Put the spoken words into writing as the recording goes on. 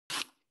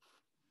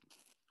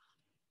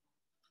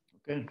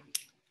Okay.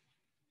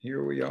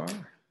 Here we are,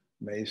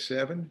 May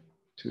 7,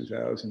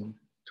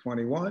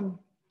 2021,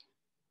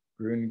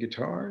 Gruhn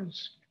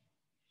Guitars,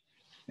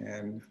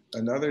 and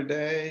another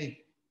day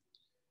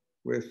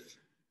with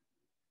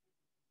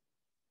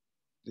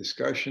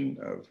discussion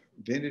of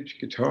vintage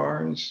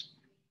guitars,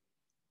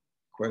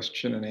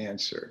 question and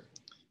answer.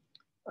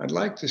 I'd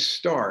like to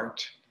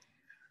start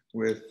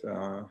with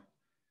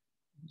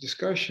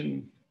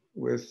discussion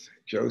with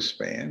Joe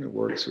Spann, who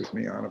works with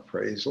me on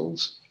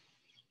appraisals.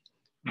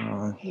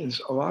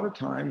 There's a lot of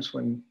times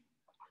when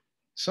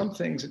some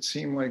things that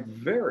seem like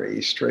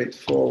very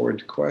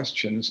straightforward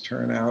questions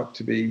turn out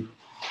to be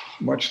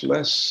much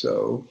less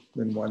so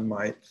than one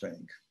might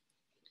think.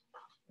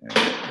 And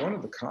one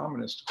of the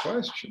commonest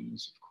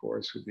questions, of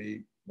course, would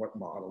be, what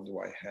model do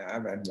I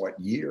have and what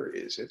year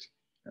is it?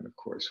 And of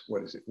course,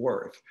 what is it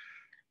worth?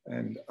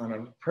 And on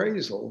an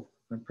appraisal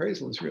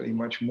is really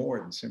much more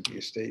than simply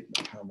a statement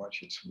of how much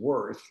it's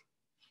worth.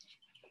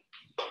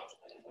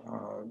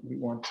 We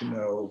want to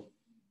know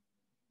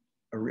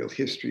a real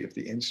history of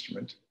the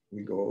instrument.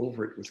 We go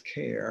over it with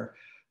care,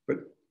 but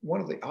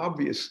one of the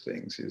obvious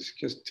things is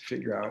just to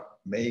figure out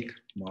make,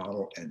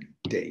 model, and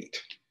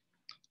date.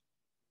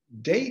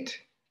 Date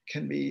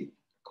can be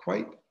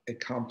quite a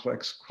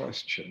complex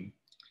question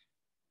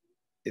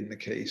in the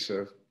case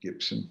of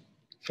Gibson,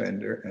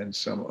 Fender, and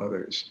some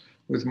others.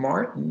 With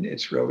Martin,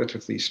 it's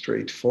relatively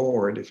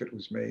straightforward. If it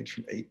was made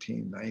from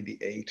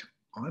 1898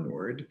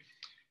 onward,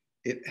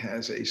 it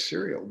has a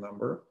serial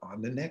number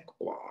on the neck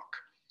block.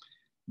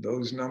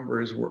 Those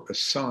numbers were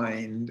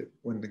assigned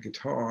when the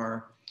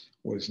guitar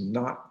was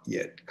not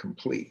yet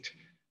complete.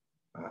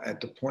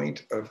 At the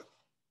point of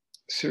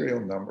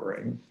serial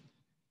numbering,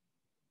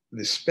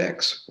 the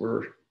specs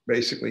were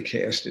basically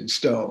cast in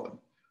stone,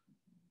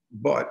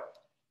 but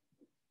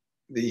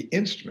the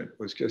instrument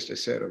was just a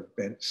set of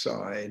bent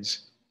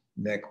sides,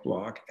 neck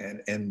block,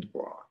 and end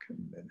block.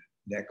 And the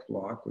neck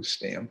block was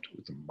stamped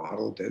with the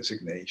model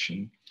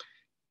designation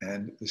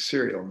and the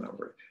serial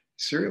number.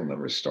 Serial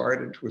number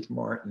started with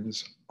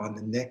Martin's on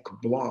the neck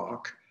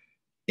block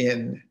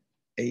in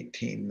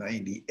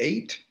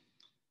 1898,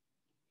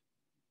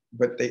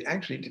 but they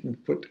actually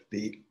didn't put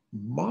the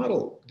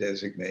model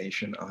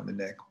designation on the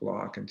neck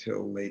block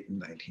until late in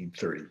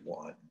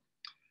 1931.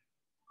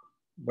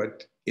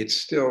 But it's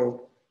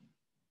still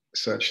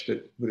such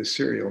that with a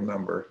serial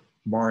number,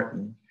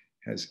 Martin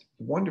has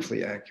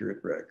wonderfully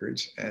accurate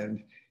records,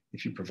 and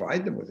if you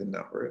provide them with a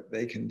number,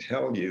 they can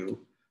tell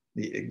you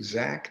the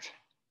exact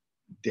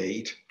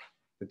date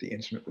that the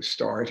instrument was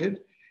started,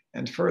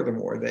 and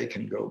furthermore, they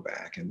can go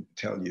back and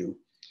tell you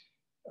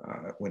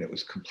when it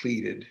was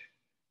completed.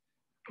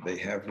 They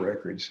have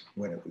records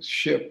when it was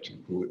shipped,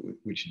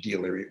 which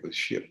dealer it was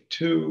shipped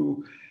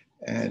to,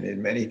 and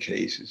in many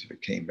cases, if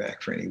it came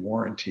back for any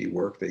warranty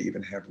work, they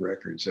even have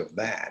records of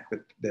that,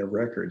 but their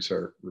records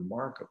are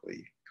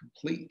remarkably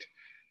complete.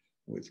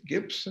 With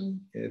Gibson,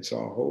 it's a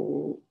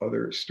whole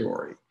other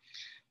story.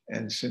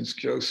 And since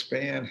Joe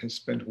Spann has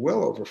spent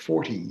well over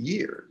 40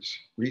 years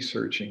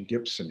researching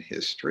Gibson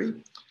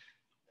history,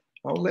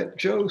 I'll let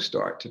Joe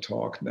start to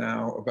talk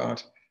now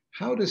about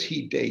how does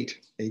he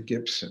date a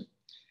Gibson.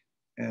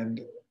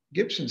 And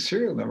Gibson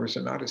serial numbers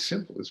are not as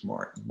simple as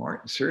Martin.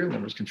 Martin serial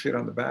numbers can fit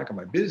on the back of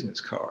my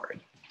business card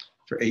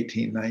for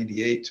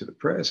 1898 to the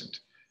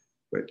present.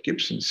 But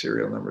Gibson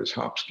serial numbers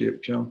hop,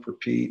 skip, jump,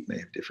 repeat, and they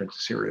have different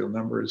serial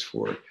numbers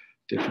for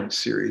different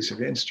series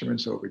of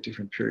instruments over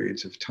different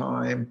periods of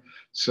time.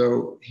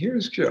 So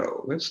here's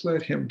Joe. Let's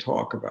let him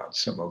talk about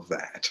some of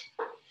that.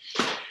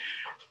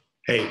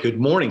 Hey, good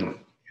morning,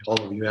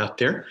 all of you out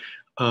there.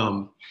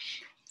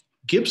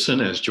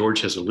 Gibson, as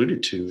George has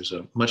alluded to, is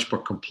a much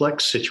more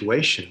complex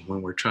situation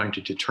when we're trying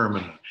to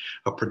determine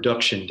a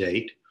production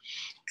date.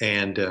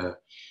 And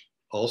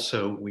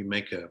also we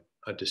make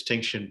a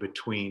distinction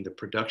between the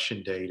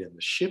production date and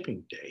the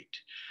shipping date.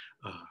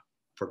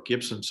 For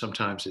Gibson,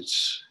 sometimes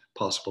it's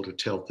possible to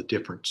tell the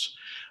difference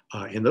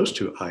in those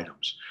two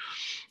items.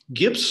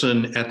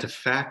 Gibson at the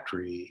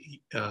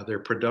factory, their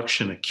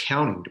production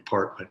accounting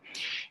department,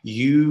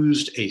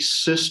 used a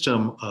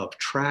system of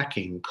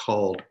tracking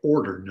called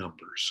order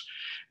numbers.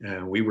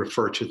 We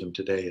refer to them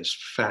today as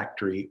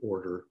factory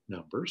order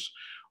numbers,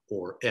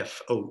 or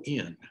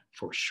FON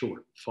for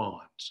short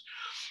fonts.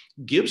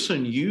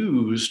 Gibson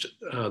used,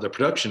 the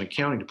production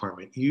accounting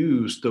department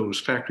used those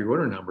factory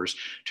order numbers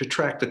to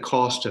track the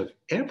cost of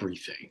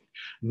everything,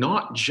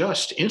 not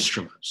just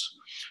instruments.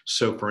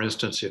 So for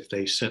instance, if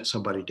they sent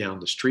somebody down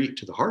the street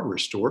to the hardware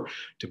store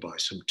to buy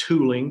some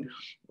tooling,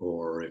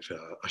 or if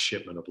a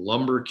shipment of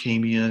lumber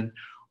came in,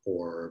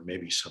 or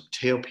maybe some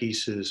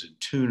tailpieces and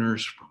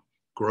tuners from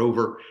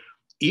Grover,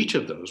 each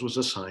of those was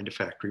assigned a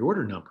factory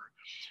order number.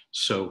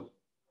 So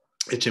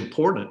it's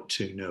important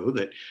to know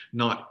that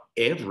not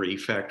every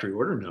factory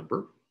order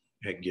number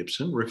at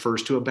Gibson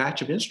refers to a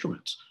batch of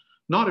instruments.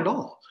 Not at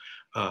all.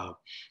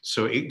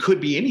 So it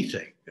could be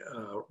anything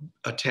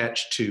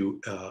attached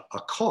to a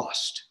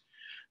cost.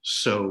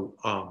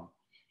 So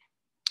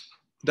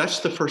that's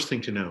the first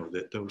thing to know,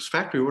 that those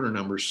factory order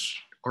numbers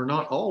are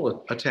not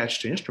all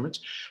attached to instruments,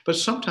 but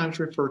sometimes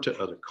refer to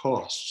other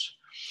costs.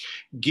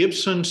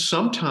 Gibson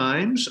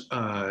sometimes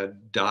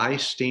die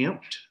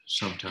stamped,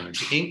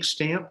 sometimes ink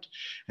stamped,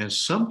 and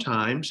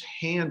sometimes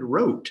hand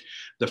wrote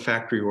the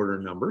factory order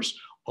numbers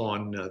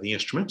on the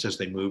instruments as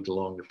they moved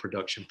along the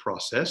production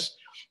process.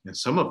 And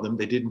some of them,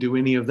 they didn't do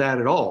any of that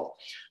at all.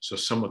 So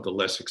some of the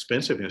less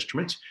expensive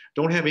instruments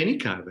don't have any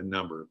kind of a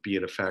number, be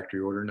it a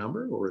factory order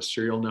number or a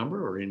serial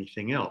number or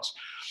anything else.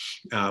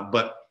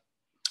 But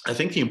I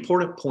think the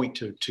important point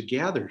to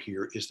gather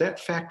here is that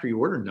factory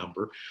order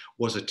number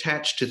was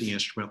attached to the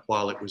instrument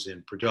while it was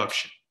in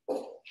production.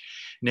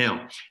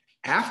 Now,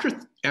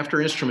 after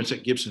instruments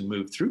at Gibson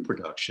moved through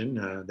production,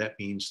 that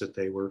means that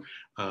they were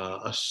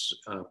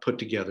put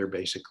together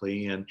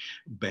basically and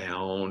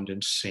bound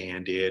and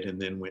sanded and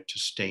then went to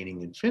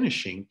staining and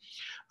finishing.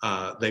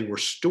 They were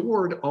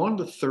stored on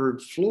the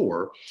third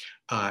floor,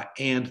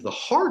 and the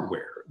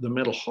hardware, the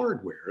metal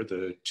hardware,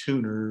 the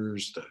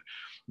tuners, the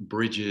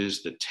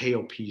bridges, the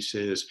tail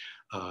pieces,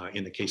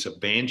 in the case of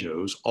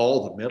banjos,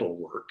 all the metal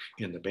work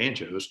in the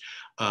banjos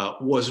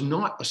was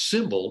not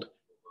assembled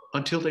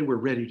until they were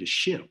ready to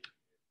ship.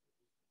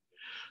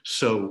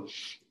 So,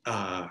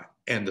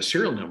 and the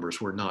serial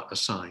numbers were not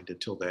assigned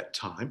until that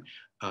time,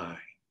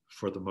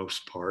 for the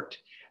most part.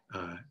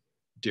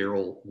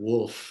 Darrell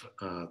Wolfe,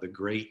 the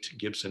great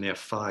Gibson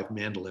F5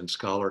 mandolin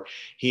scholar,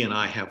 he and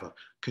I have a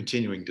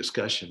continuing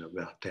discussion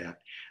about that.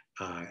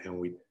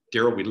 And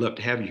Darrell, we'd love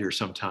to have you here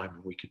sometime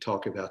and we could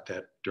talk about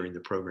that during the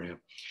program.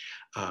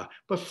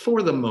 But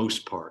for the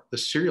most part, the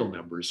serial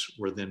numbers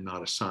were then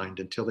not assigned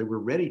until they were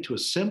ready to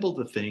assemble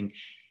the thing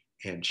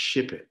and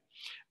ship it.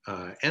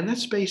 And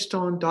that's based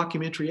on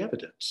documentary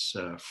evidence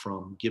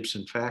from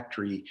Gibson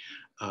factory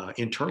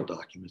internal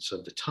documents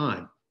of the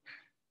time.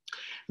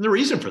 And the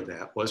reason for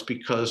that was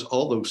because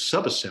all those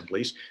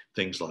sub-assemblies,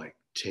 things like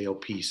tail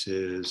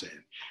pieces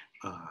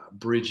and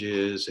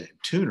bridges and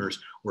tuners,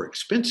 were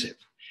expensive.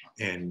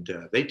 And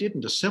they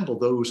didn't assemble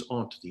those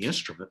onto the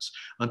instruments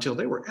until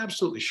they were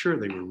absolutely sure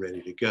they were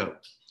ready to go.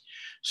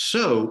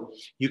 So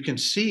you can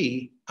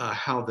see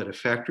how that a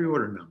factory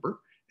order number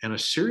and a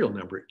serial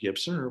number at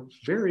Gibson are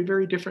very,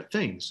 very different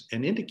things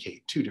and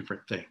indicate two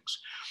different things.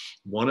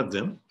 One of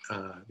them,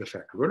 the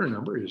factory order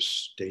number,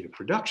 is date of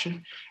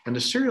production, and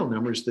the serial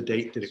number is the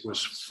date that it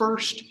was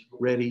first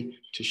ready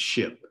to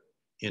ship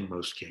in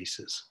most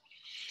cases.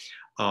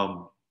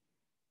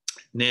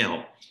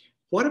 Now,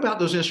 what about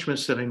those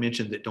instruments that I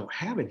mentioned that don't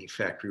have any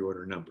factory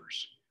order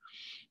numbers?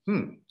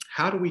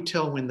 How do we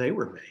tell when they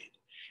were made?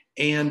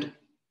 And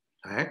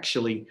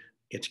actually,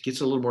 it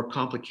gets a little more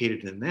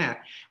complicated than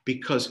that,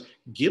 because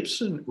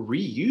Gibson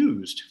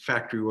reused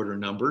factory order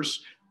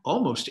numbers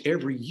almost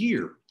every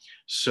year.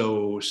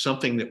 So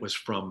something that was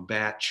from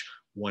batch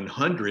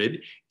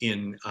 100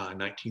 in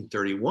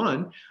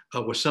 1931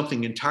 was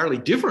something entirely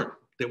different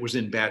that was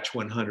in batch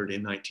 100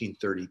 in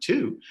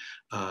 1932.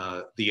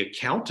 The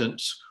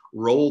accountants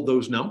rolled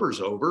those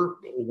numbers over,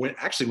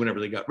 whenever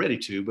they got ready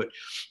to, but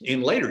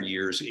in later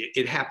years,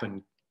 it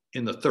happened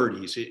in the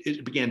 30s.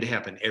 It began to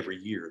happen every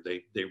year.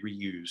 They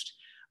reused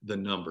the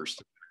numbers,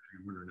 the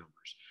factory order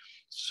numbers.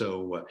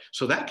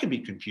 So that can be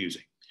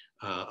confusing.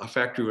 A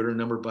factory order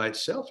number by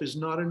itself is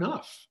not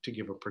enough to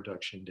give a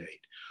production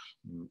date.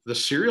 The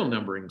serial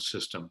numbering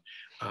system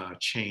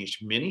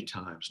changed many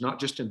times, not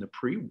just in the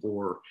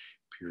pre-war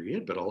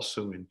period, but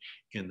also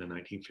in the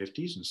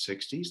 1950s and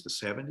 60s, the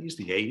 70s,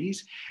 the 80s.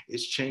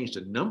 It's changed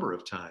a number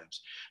of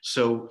times.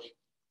 So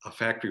a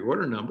factory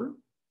order number,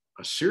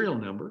 a serial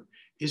number,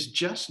 is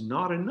just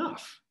not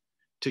enough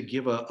to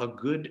give a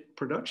good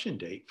production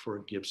date for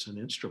a Gibson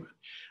instrument.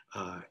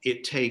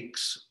 It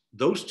takes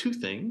those two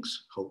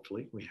things,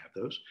 hopefully we have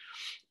those,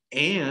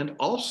 and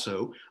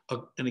also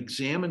an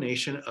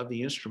examination of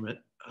the instrument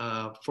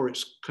for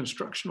its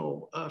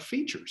constructional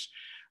features.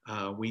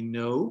 We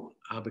know,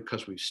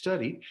 because we've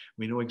studied,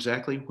 we know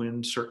exactly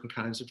when certain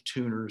kinds of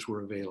tuners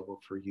were available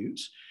for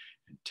use,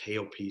 and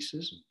tail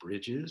pieces and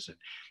bridges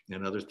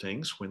and other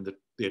things, when the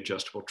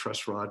adjustable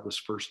truss rod was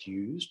first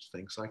used,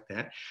 things like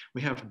that.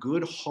 We have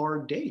good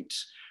hard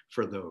dates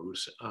for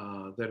those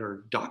that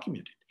are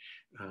documented.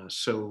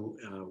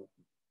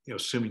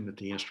 Assuming that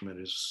the instrument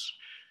is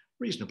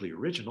reasonably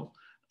original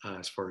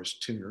as far as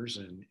tuners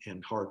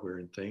and hardware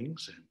and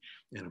things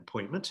and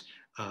appointments,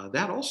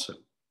 that also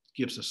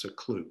gives us a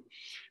clue.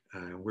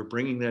 We're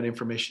bringing that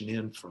information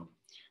in from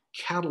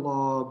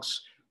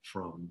catalogs,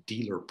 from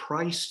dealer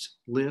price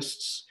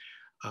lists,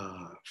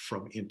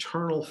 from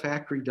internal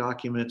factory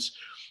documents,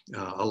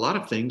 a lot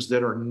of things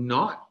that are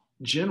not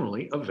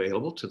generally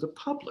available to the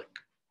public.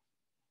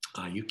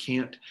 You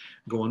can't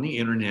go on the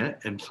internet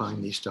and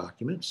find these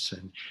documents,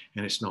 and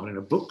it's not in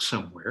a book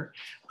somewhere.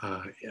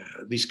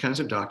 These kinds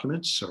of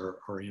documents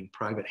are in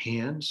private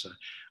hands.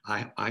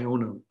 I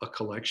own a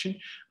collection.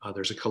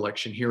 There's a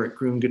collection here at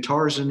Gruhn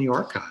Guitars in the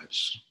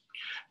archives.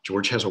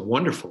 George has a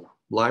wonderful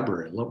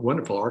library, a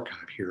wonderful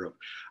archive here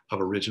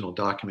of original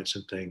documents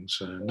and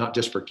things, not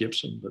just for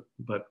Gibson,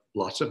 but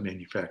lots of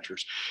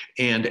manufacturers.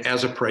 And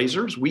as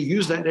appraisers, we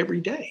use that every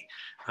day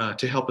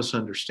to help us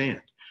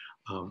understand.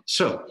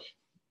 So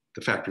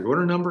the factory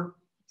order number,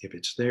 if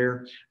it's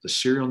there, the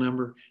serial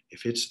number,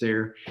 if it's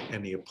there,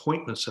 and the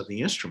appointments of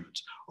the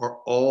instruments are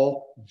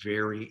all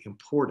very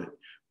important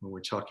when we're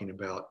talking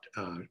about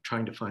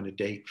trying to find a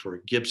date for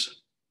a Gibson,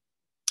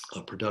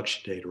 a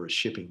production date or a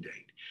shipping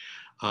date.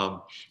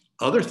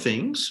 Other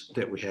things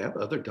that we have,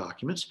 other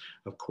documents,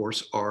 of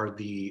course, are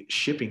the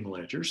shipping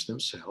ledgers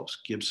themselves.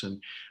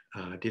 Gibson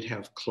did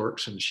have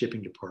clerks in the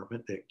shipping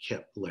department that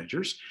kept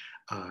ledgers,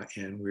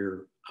 and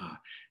we're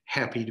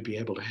happy to be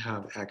able to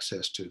have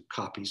access to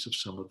copies of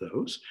some of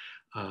those.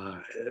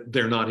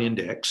 They're not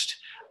indexed,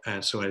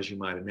 and so as you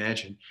might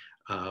imagine,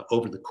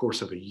 over the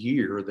course of a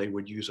year, they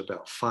would use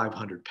about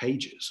 500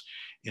 pages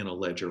in a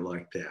ledger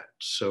like that.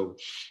 So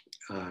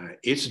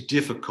it's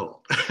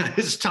difficult,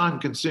 it's time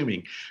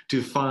consuming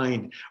to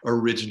find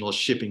original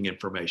shipping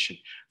information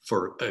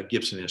for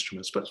Gibson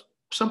instruments, but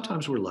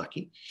sometimes we're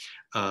lucky.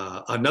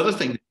 Another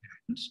thing that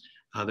happens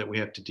that we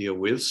have to deal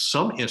with,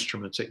 some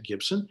instruments at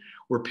Gibson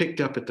were picked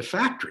up at the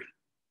factory,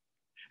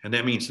 and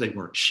that means they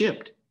weren't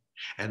shipped,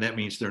 and that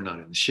means they're not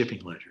in the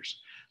shipping ledgers.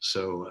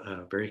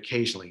 So very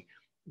occasionally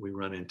we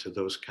run into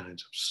those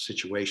kinds of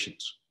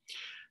situations.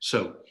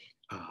 So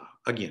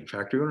again,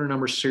 factory order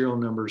numbers, serial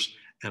numbers,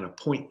 and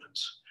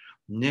appointments.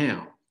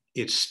 Now,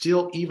 it's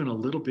still even a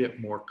little bit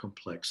more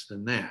complex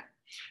than that.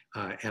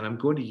 And I'm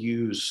going to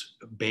use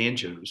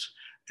banjos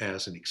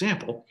as an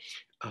example,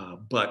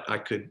 but I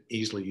could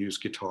easily use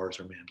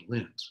guitars or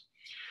mandolins.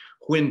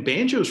 When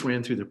banjos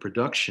ran through the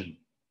production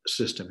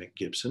system at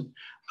Gibson,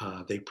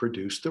 they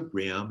produced the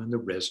rim and the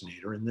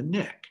resonator and the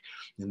neck.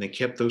 And they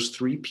kept those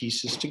three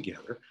pieces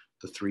together,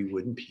 the three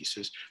wooden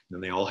pieces,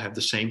 and they all have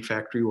the same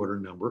factory order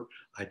number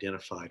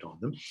identified on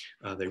them.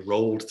 They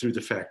rolled through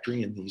the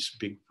factory in these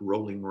big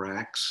rolling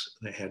racks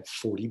that had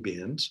 40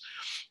 bins.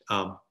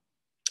 And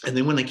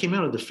then when they came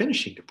out of the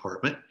finishing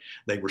department,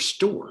 they were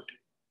stored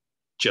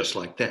just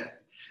like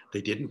that.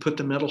 They didn't put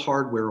the metal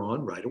hardware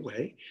on right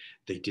away.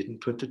 They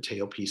didn't put the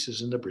tail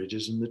pieces and the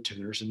bridges and the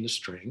tuners and the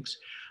strings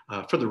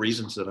for the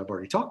reasons that I've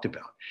already talked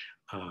about.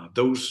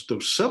 Those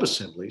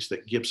sub-assemblies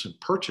that Gibson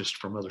purchased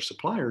from other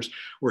suppliers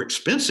were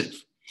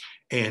expensive.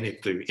 And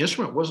if the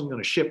instrument wasn't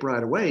going to ship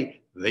right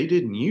away, they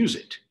didn't use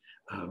it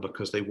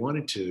because they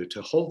wanted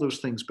to hold those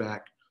things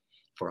back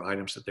for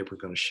items that they were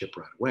going to ship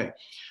right away.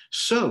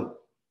 So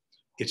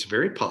it's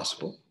very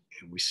possible,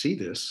 and we see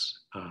this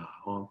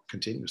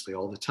continuously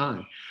all the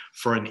time,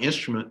 for an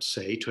instrument,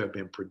 say, to have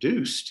been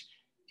produced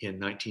in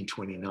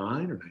 1929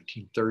 or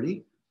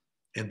 1930,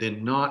 and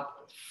then not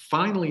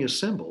finally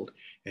assembled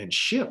and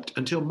shipped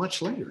until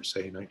much later,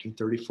 say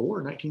 1934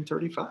 or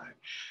 1935.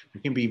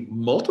 There can be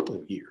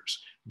multiple years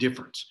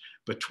difference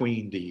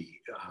between the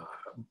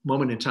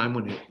moment in time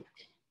when it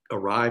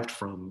arrived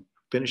from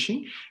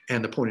finishing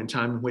and the point in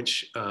time in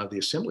which the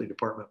assembly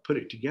department put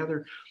it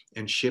together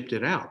and shipped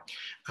it out.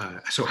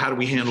 So how do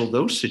we handle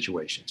those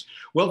situations?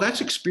 Well,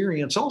 that's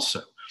experience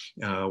also.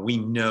 We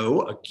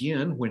know,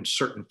 again, when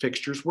certain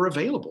fixtures were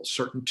available,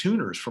 certain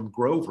tuners from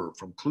Grover,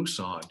 from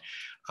Clouson,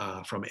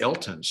 from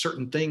Elton,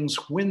 certain things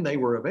when they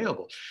were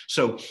available.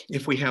 So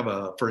if we have,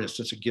 for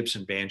instance, a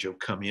Gibson banjo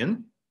come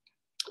in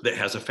that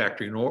has a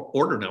factory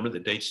order number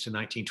that dates to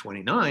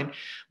 1929,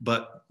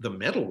 but the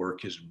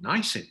metalwork is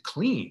nice and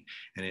clean,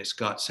 and it's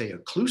got, say, a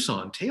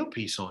Clouson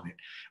tailpiece on it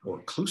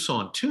or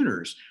Clouson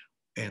tuners,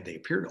 and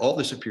all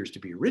this appears to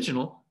be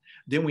original,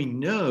 then we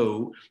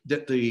know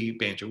that the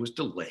banjo was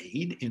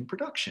delayed in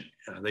production.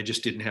 They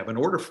just didn't have an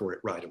order for it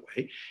right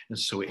away. And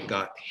so it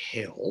got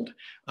held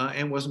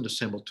and wasn't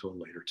assembled till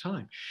a later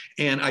time.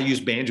 And I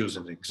use banjos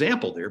as an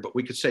example there, but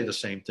we could say the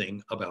same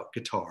thing about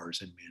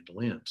guitars and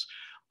mandolins.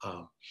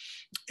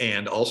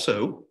 And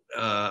also,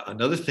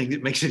 another thing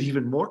that makes it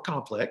even more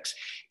complex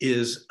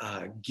is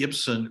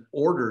Gibson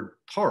ordered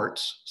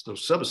parts,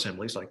 those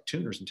sub-assemblies like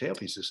tuners and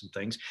tailpieces and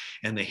things,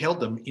 and they held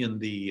them in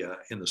the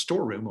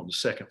storeroom on the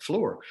second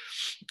floor.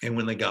 And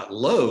when they got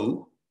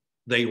low,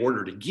 they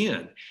ordered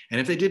again. And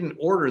if they didn't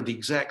order the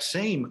exact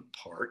same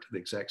part, the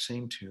exact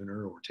same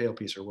tuner or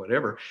tailpiece or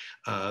whatever,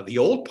 the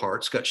old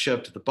parts got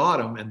shoved to the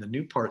bottom and the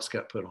new parts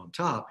got put on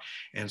top.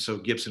 And so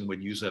Gibson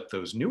would use up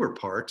those newer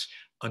parts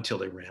until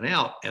they ran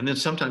out. And then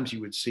sometimes you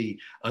would see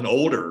an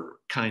older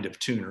kind of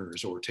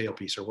tuners or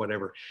tailpiece or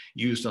whatever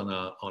used on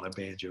a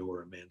banjo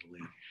or a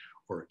mandolin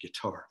or a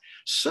guitar.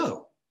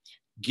 So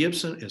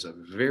Gibson is a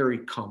very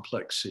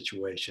complex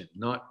situation,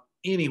 not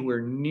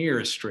anywhere near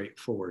as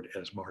straightforward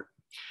as Martin.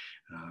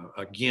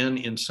 Again,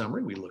 in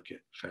summary, we look at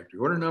factory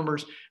order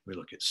numbers, we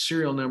look at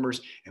serial numbers,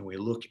 and we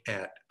look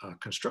at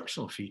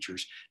constructional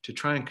features to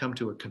try and come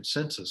to a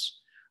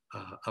consensus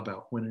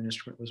about when an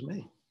instrument was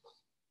made.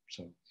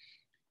 So,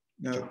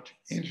 now, George.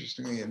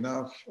 Interestingly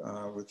enough,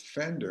 with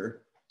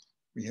Fender,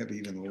 we have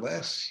even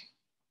less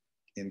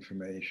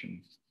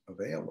information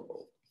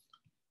available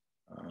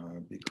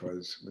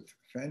because with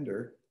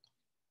Fender,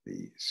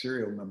 the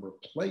serial number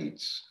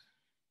plates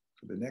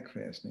for the neck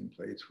fastening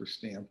plates were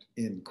stamped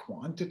in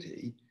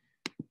quantity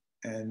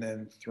and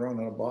then thrown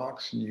in a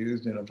box and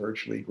used in a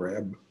virtually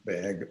grab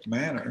bag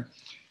manner.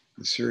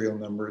 The serial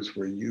numbers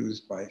were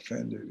used by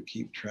Fender to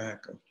keep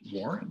track of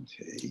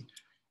warranty,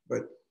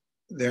 but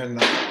they're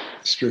not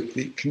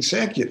strictly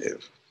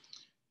consecutive.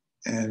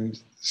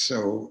 And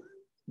so,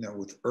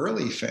 with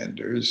early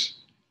Fenders,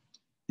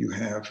 you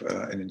have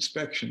an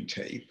inspection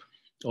tape.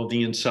 On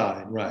the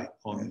inside, right,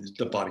 on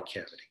the body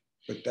cavity.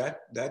 But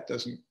that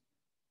doesn't,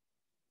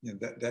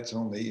 that's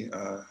only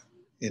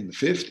in the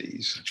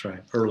 50s. That's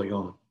right, early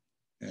on.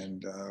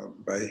 And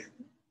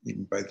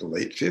even by the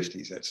late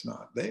 50s, that's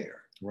not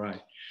there.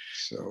 Right.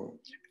 So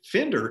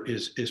Fender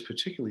is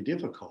particularly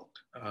difficult.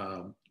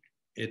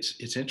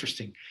 It's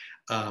interesting.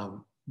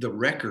 The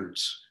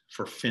records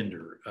for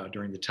Fender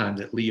during the time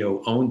that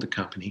Leo owned the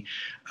company,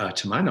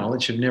 to my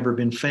knowledge, have never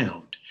been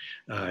found.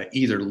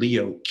 Either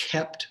Leo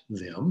kept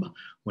them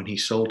when he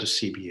sold to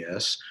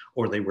CBS,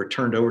 or they were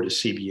turned over to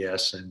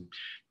CBS and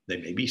they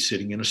may be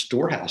sitting in a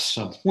storehouse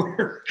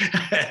somewhere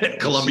at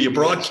Columbia CBS,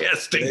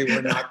 Broadcasting. They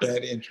were not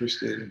that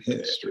interested in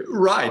history.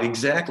 Right,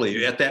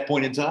 exactly. At that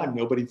point in time,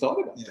 nobody thought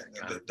about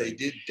that. They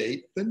did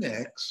date the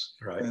necks,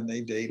 right, and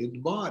they dated the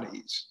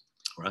bodies.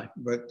 Right.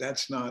 But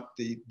that's not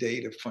the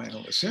date of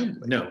final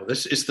assembly. No,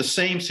 this is the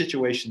same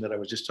situation that I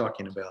was just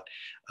talking about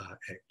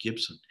at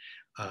Gibson.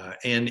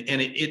 And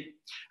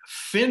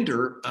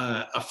Fender,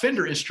 a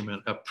Fender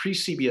instrument, a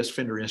pre-CBS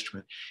Fender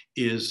instrument,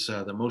 is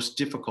the most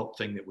difficult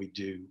thing that we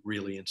do,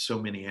 really, in so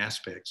many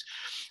aspects.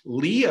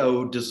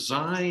 Leo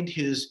designed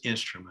his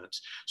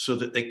instruments so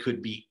that they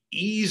could be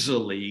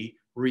easily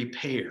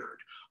repaired,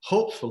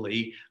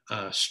 hopefully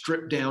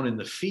stripped down in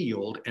the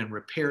field and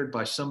repaired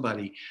by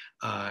somebody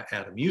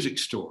at a music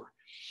store.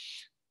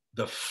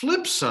 The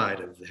flip side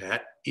of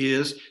that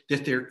is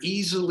that they're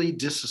easily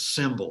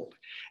disassembled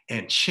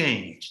and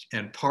changed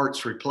and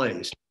parts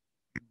replaced.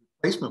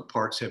 Replacement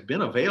parts have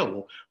been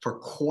available for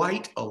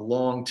quite a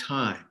long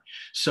time.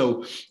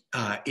 So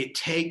it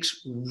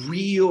takes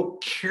real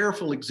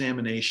careful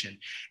examination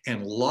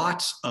and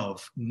lots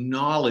of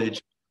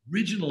knowledge,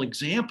 original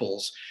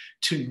examples,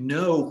 to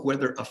know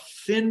whether a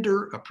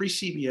Fender, a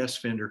pre-CBS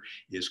Fender,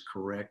 is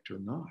correct or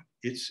not.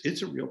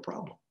 It's a real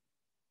problem.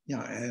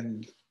 Yeah,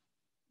 and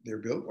they're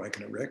built like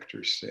an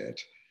erector set,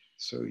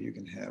 so you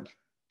can have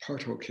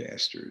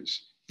partocasters.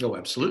 Oh,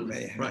 absolutely.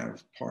 They may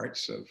have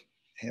parts of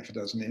half a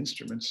dozen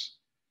instruments.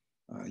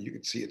 You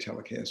could see a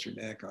Telecaster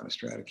neck on a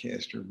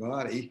Stratocaster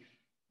body.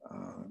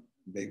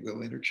 They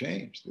will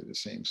interchange. They're the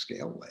same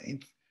scale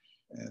length,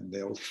 and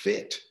they'll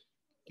fit.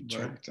 That's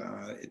but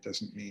right. It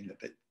doesn't mean that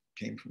they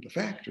came from the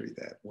factory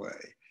that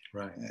way.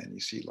 Right. And you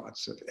see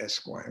lots of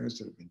Esquires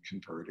that have been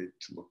converted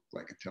to look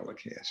like a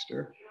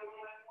Telecaster.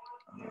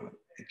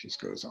 It just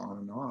goes on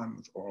and on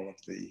with all of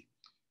the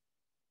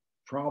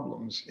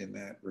problems in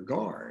that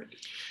regard.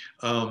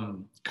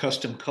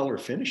 Custom color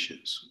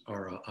finishes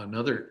are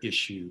another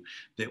issue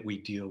that we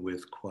deal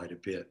with quite a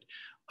bit.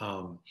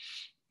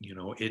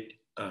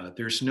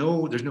 There's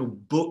no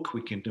book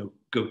we can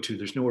go to.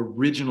 There's no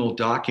original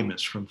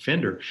documents from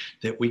Fender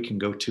that we can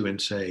go to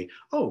and say,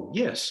 oh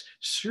yes,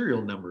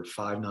 serial number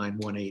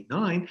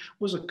 59189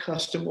 was a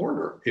custom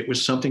order. It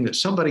was something that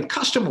somebody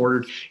custom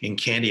ordered in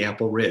candy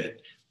apple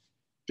red.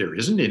 There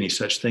isn't any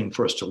such thing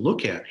for us to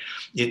look at.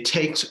 It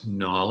takes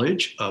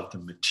knowledge of the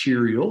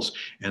materials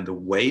and the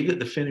way that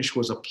the finish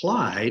was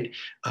applied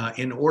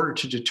in order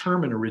to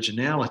determine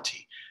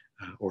originality,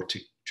 or to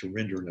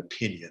render an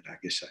opinion, I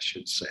guess I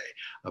should say,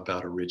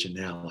 about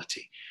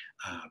originality.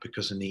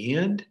 Because in the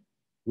end,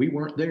 we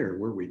weren't there,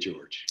 were we,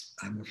 George?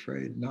 I'm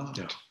afraid not.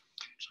 No.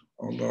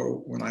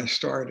 Although when I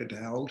started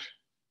out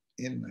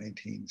in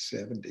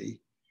 1970,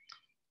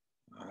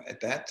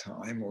 at that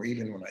time, or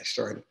even when I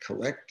started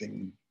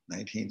collecting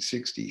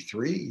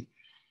 1963,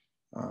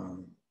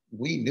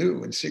 we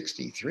knew in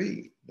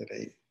 63 that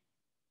a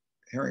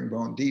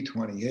herringbone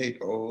D28,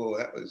 oh,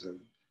 that was a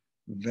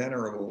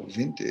venerable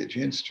vintage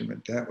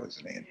instrument. That was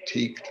an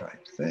antique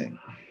type thing.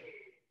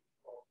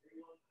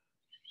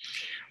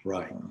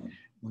 Right.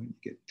 When did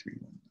you get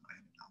 319?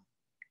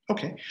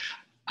 Okay.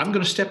 I'm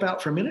going to step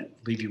out for a minute,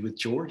 leave you with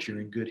George. You're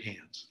in good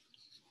hands.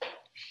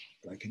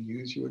 I can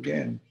use you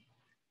again.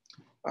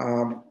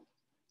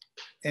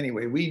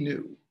 Anyway, we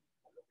knew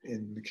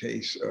in the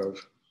case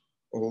of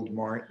old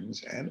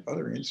Martins and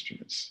other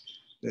instruments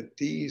that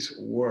these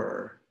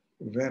were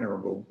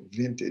venerable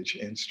vintage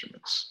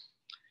instruments.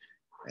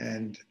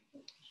 And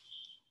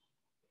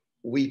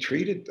we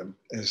treated them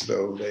as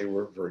though they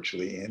were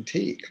virtually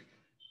antique.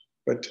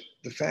 But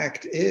the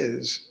fact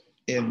is,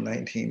 in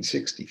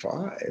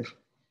 1965,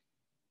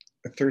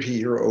 a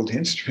 30-year-old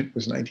instrument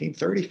was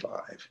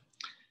 1935.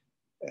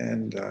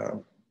 And,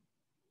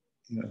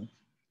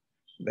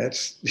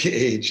 that's the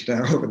age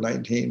now of a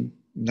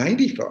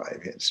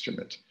 1995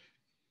 instrument.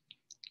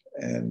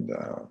 And,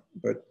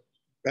 but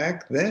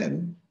back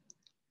then,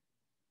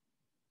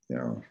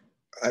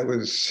 I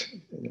was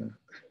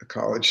a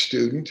college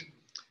student.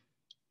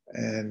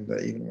 And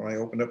even when I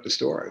opened up the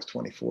store, I was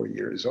 24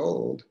 years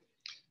old.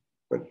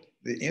 But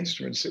the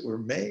instruments that were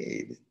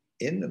made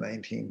in the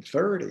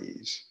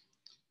 1930s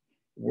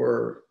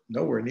were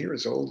nowhere near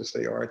as old as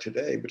they are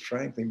today. But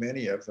frankly,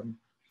 many of them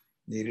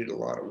needed a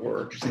lot of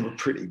work. They were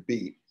pretty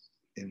beat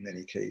in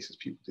many cases.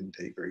 People didn't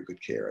take very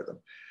good care of them.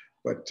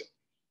 But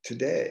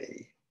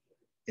today,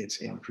 it's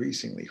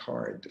increasingly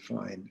hard to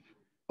find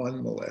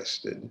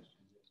unmolested,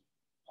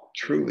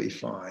 truly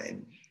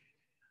fine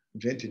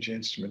vintage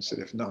instruments that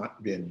have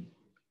not been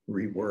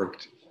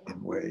reworked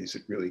in ways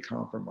that really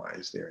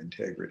compromise their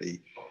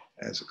integrity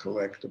as a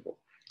collectible.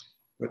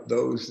 But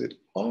those that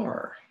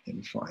are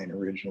in fine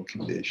original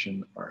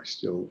condition are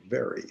still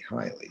very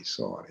highly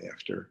sought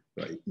after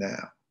right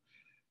now.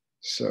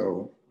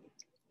 So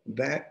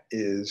that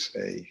is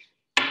a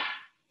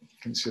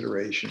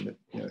consideration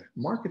that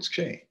markets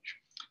change.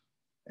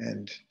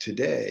 And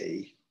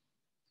today,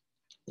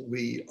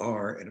 we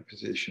are in a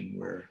position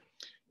where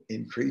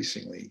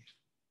increasingly,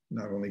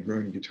 not only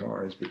Gruhn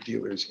guitars, but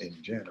dealers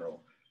in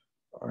general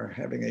are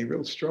having a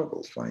real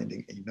struggle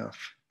finding enough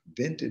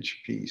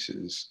vintage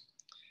pieces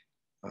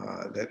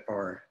that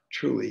are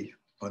truly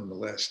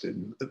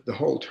unmolested. The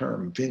whole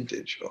term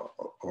vintage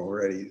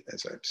already,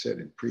 as I've said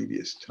in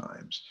previous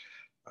times,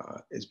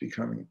 is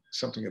becoming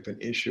something of an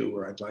issue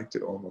where I'd like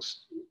to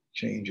almost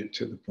change it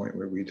to the point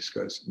where we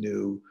discuss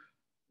new,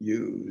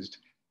 used,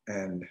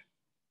 and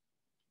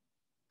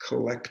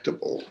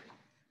collectible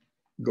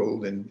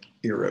golden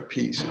era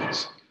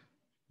pieces.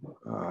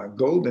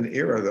 Golden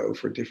era, though,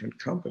 for different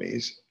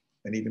companies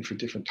and even for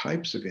different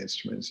types of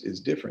instruments is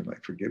different.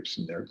 Like for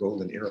Gibson, their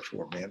golden era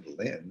for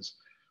mandolins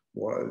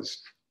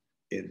was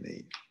in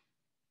the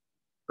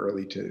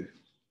early to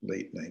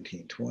late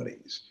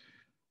 1920s.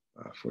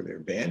 For their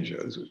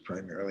banjos, it was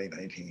primarily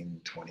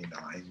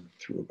 1929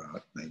 through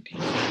about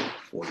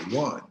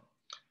 1941.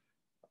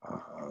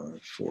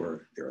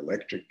 For their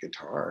electric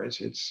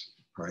guitars, it's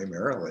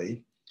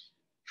primarily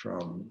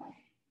from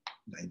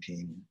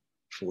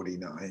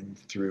 1949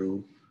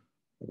 through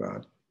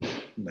about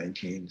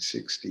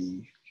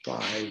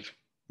 1965,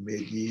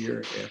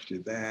 mid-year. After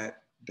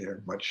that,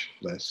 they're much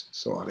less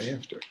sought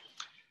after.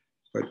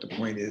 But the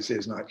point is,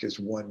 there's not just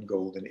one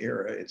golden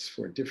era. It's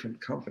for different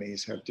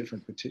companies have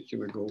different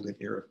particular golden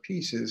era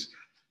pieces,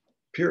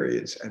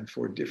 periods, and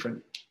for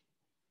different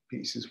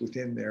pieces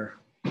within their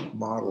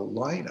model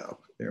lineup,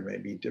 there may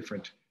be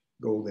different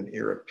golden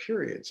era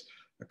periods.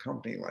 A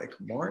company like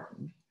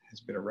Martin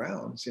has been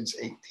around since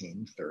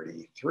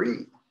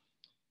 1833.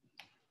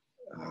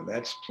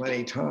 That's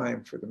plenty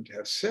time for them to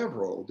have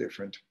several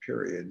different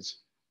periods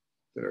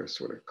that are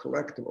sort of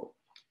collectible.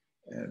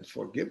 And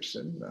for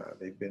Gibson,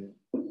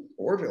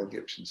 Orville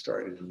Gibson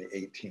started in the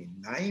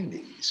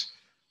 1890s,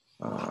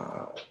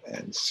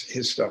 and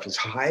his stuff is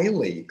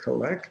highly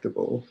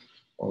collectible,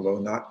 although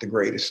not the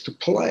greatest to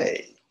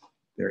play.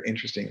 They're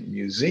interesting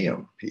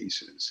museum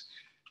pieces.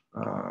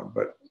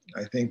 But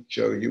I think,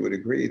 Joe, you would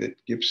agree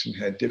that Gibson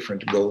had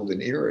different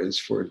golden eras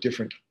for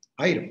different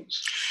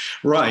items.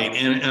 Right.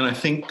 And I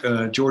think,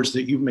 George,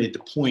 that you've made the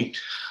point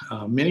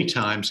many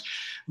times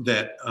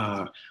that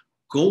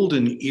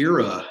golden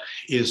era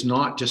is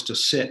not just a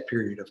set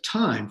period of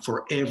time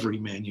for every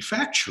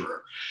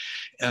manufacturer.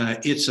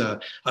 It's a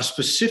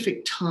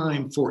specific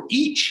time for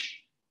each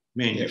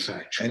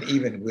manufacturer. Yes. And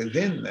even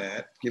within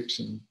that,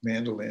 Gibson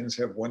mandolins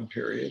have one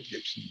period,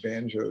 Gibson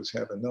banjos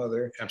have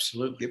another.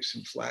 Absolutely.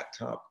 Gibson flat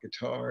top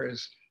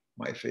guitars,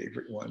 my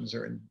favorite ones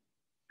are in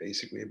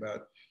basically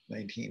about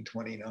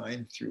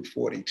 1929 through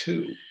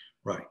 42.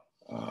 Right.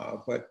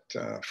 But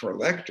for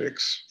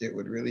electrics, it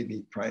would really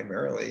be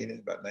primarily in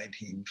about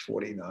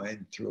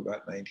 1949 through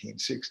about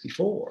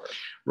 1964.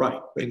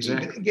 Right, but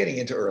exactly. Getting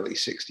into early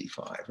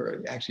 65,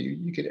 or actually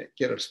you could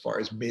get as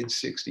far as mid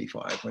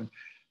 65,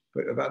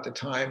 but about the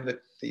time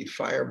that the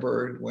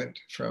Firebird went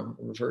from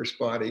reverse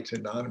body to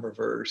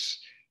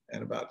non-reverse,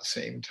 and about the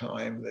same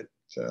time that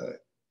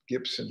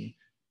Gibson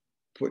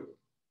put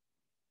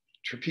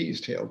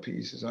trapeze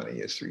tailpieces on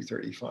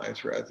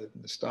ES335s rather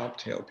than the stop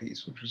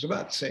tailpiece, which was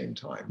about the same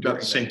time. About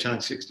the same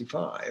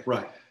 1965.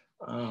 Right.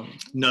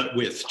 Nut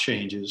width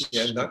changes.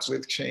 Yeah, nut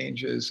width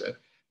changes.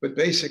 But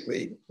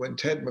basically, when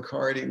Ted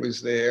McCarty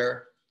was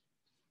there,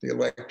 the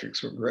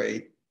electrics were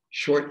great.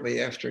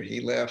 Shortly after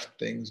he left,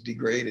 things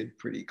degraded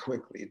pretty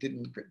quickly. It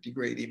didn't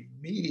degrade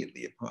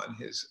immediately upon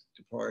his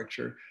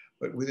departure,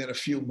 but within a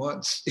few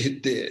months,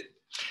 it did.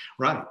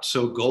 Right.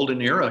 So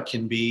golden era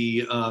can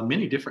be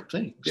many different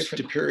things.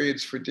 Different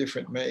periods for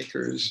different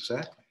makers.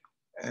 Exactly.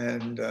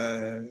 And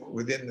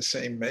within the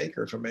same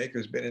maker, if a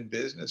maker's been in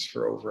business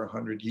for over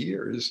 100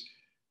 years,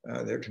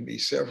 there can be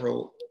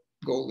several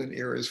golden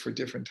eras for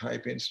different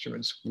type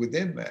instruments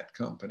within that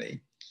company.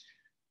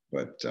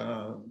 But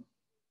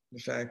the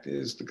fact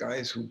is, the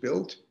guys who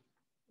built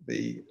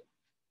the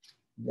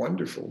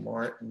wonderful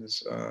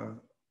Martins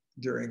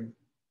during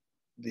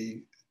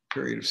the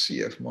period of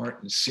C.F.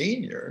 Martin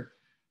Sr.,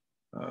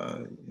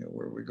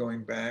 where we're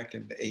going back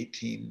in the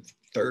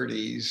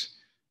 1830s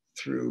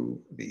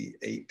through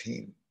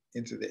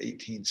into the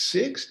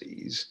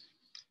 1860s,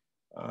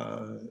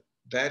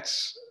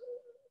 that's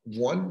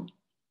one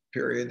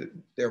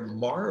period. They're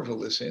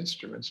marvelous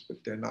instruments,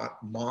 but they're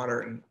not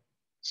modern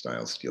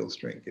style steel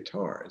string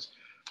guitars,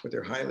 but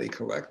they're highly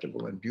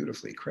collectible and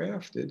beautifully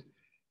crafted.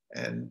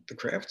 And the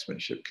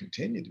craftsmanship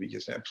continued to be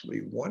just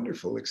absolutely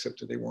wonderful, except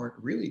that they weren't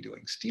really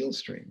doing steel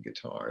string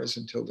guitars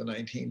until the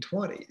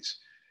 1920s.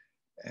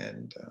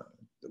 And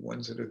the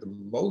ones that are the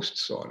most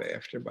sought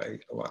after by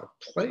a lot of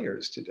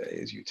players today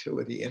as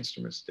utility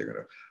instruments they're going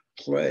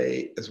to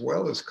play as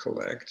well as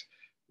collect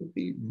would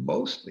be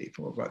mostly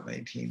from about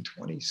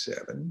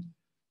 1927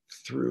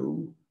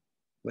 through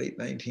late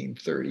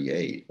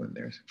 1938 when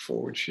they're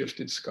forward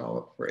shifted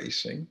scallop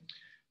bracing.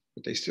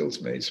 But they still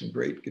made some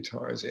great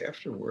guitars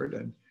afterward.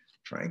 And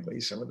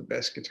frankly, some of the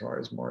best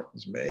guitars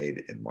Martin's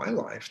made in my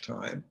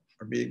lifetime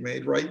are being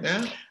made right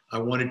now. I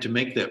wanted to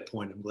make that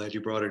point. I'm glad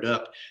you brought it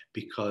up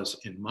because,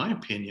 in my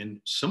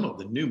opinion, some of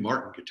the new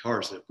Martin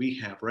guitars that we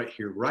have right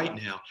here, right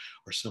now,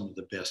 are some of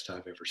the best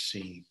I've ever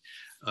seen,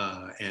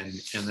 and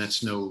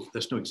that's no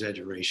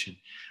exaggeration.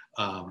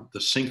 The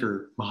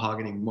Sinker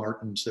mahogany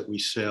Martins that we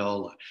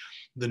sell,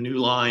 the new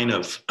line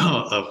of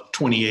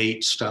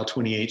 28 style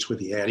 28s with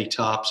the Addy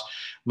tops.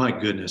 My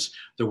goodness,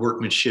 the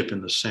workmanship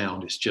and the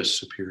sound is just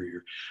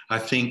superior. I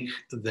think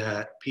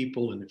that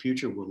people in the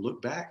future will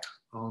look back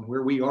on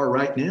where we are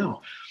right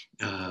now,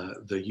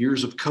 the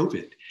years of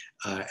COVID,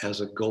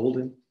 as a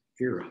golden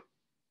era.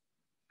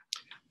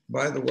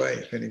 By the way,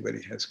 if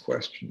anybody has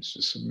questions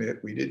to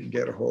submit, we didn't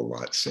get a whole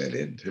lot sent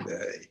in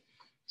today.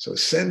 So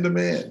send them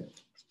in,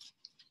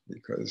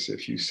 because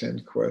if you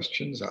send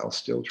questions, I'll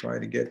still try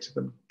to get to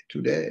them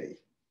today.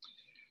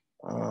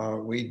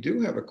 We do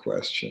have a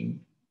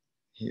question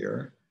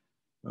here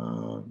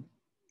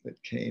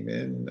that came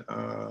in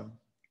from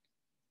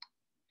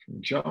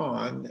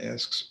John.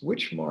 Asks,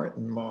 which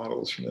Martin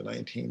models from the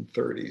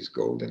 1930s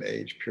golden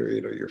age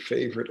period are your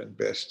favorite and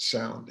best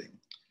sounding?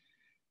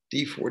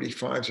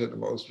 D45s are the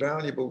most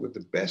valuable with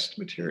the best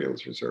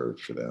materials reserved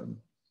for them.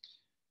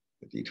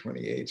 The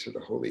D28s are the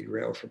holy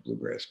grail for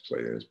bluegrass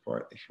players,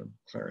 partly from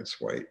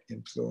Clarence White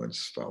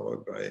influence,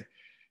 followed by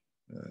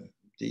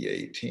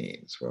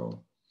D18s.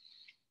 Well,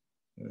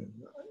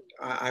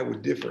 I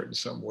would differ in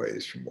some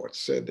ways from what's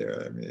said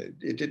there. I mean,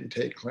 it didn't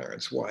take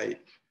Clarence White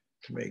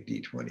to make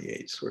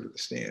D28 sort of the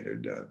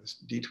standard.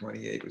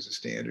 D28 was a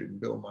standard in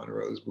Bill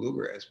Monroe's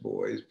Bluegrass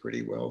Boys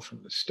pretty well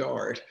from the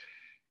start.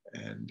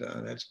 And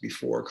that's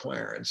before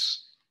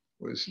Clarence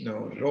was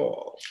known at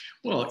all.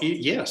 Well,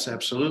 yes,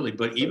 absolutely.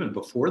 But even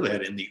before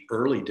that, in the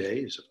early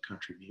days of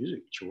country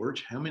music,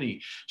 George, how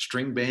many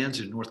string bands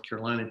in North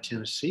Carolina and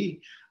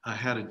Tennessee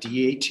had a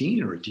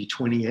D18 or a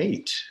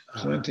D28?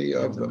 Plenty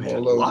of them,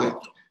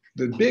 although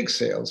the big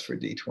sales for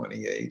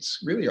D28s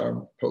really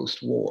are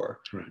post-war.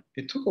 Right.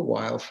 It took a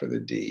while for the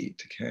D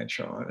to catch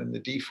on, and the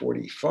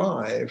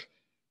D45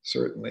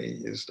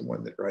 certainly is the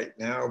one that right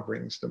now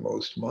brings the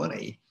most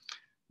money.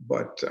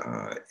 But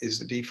is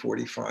the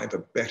D45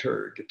 a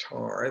better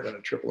guitar than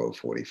a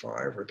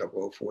 0045 or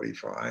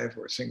 0045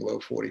 or a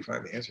single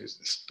 045? The answer is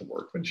this: the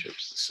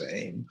workmanship's the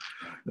same,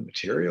 the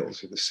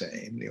materials are the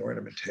same, the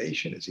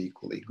ornamentation is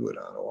equally good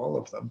on all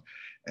of them.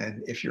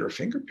 And if you're a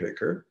finger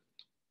picker,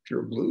 if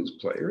you're a blues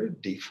player, a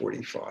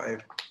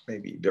D45 may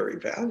be very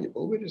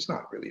valuable, but it's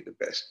not really the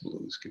best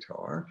blues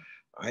guitar.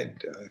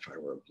 If I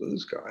were a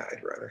blues guy,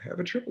 I'd rather have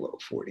a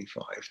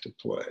 0045 to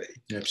play.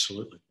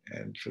 Absolutely.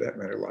 And for that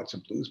matter, lots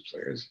of blues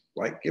players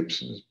like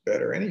Gibson's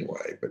better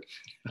anyway. But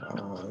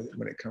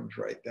when it comes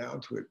right down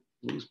to it,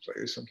 blues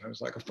players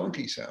sometimes like a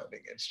funky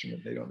sounding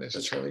instrument. They don't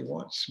necessarily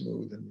want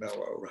smooth and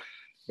mellow. Right.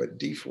 But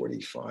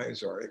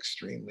D45s are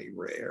extremely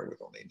rare,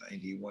 with only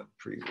 91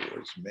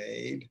 pre-wars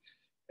made.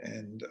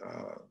 And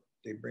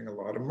they bring a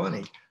lot of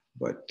money.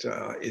 But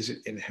is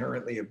it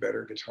inherently a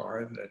better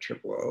guitar than a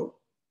 000?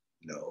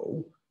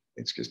 No,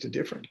 it's just a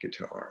different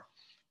guitar.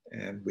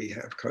 And we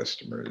have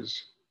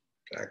customers,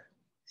 in fact,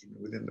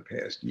 even within the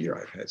past year,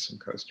 I've had some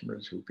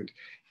customers who could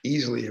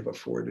easily have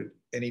afforded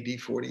any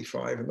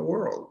D45 in the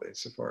world.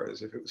 As far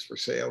as if it was for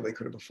sale, they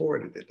could have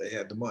afforded it. They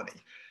had the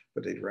money,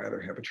 but they'd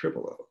rather have a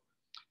 000.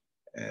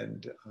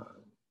 And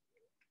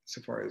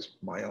so far as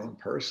my own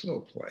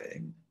personal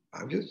playing,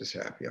 I'm just as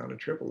happy on a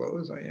 000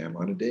 as I am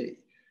on a D.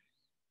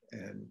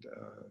 And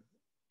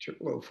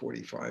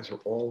 0045s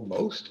are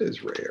almost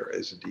as rare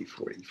as a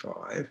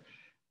D45,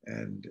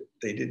 and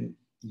they didn't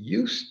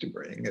used to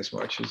bring as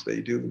much as they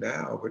do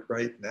now, but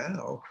right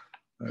now,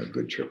 a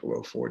good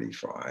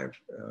 0045,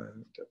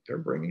 they're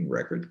bringing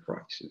record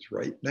prices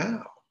right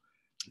now.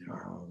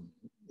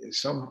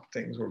 Some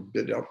things were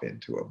bid up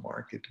into a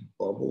market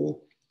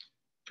bubble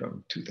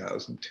from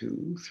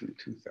 2002 through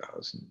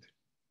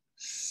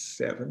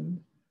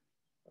 2007.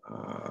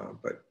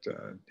 But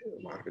a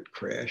lot of it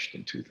crashed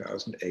in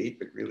 2008,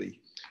 but really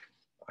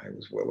I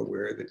was well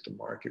aware that the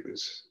market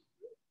was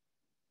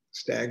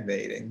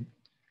stagnating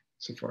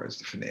so far as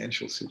the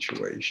financial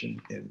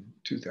situation. In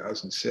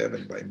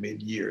 2007, by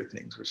mid-year,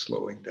 things were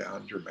slowing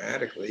down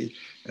dramatically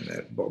and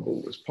that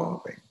bubble was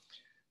popping.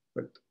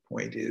 But the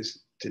point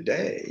is,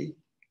 today,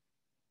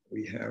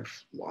 we have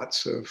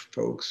lots of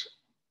folks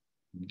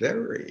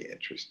very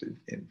interested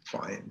in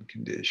fine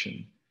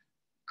condition,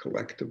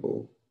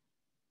 collectible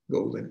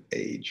golden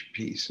age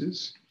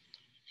pieces.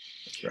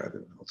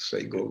 I'll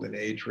say golden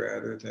age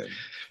rather than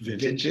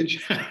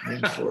vintage. I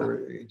mean,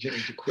 for Jimmy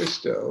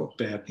DeQuisto,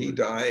 he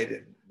died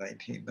in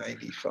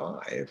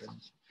 1995,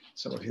 and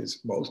some of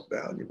his most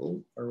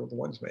valuable are the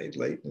ones made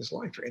late in his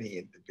life for any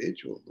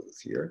individual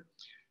luthier.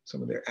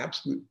 some of their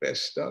absolute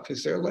best stuff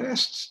is their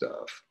last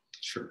stuff.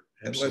 Sure.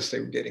 Unless they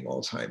were getting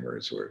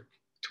Alzheimer's or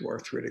too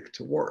arthritic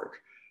to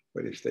work.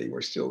 But if they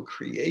were still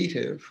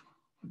creative,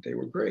 they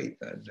were great.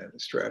 And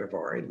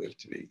Stradivari lived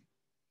to be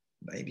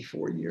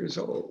 94 years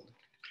old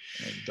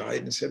and died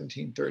in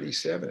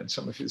 1737. And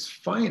some of his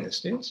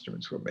finest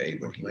instruments were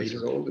made when he was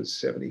as old as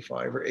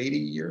 75 or 80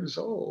 years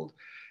old.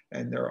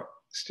 And there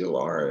still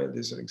are,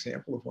 there's an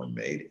example of one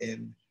made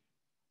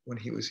when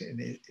he was in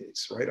it,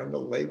 it's right on the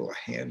label,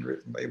 a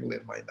handwritten label,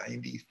 in my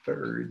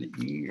 93rd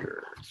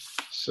year.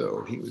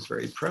 So he was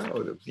very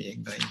proud of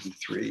being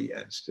 93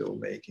 and still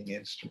making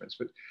instruments.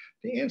 But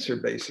the answer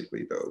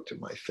basically, though, to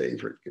my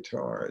favorite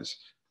guitars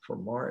for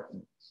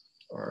Martin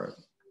are,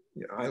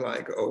 I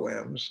like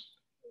OMs,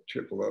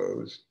 triple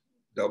O's,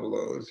 double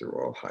O's, they're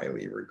all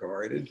highly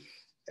regarded.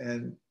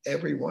 And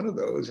every one of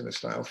those in a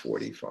style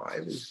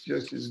 45 is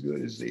just as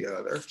good as the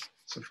other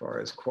so far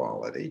as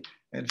quality.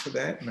 And for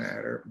that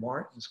matter,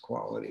 Martin's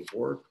quality of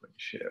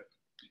workmanship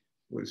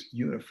was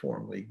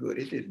uniformly good.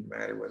 It didn't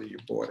matter whether you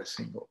bought a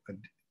single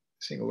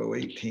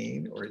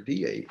 018 or a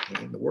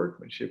D18, the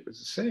workmanship was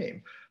the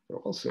same.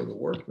 But also the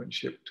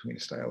workmanship between a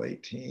style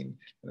 18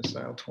 and a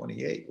style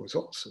 28 was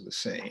also the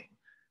same.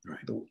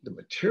 Right. The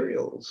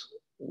materials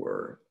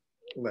were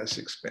less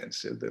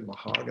expensive. The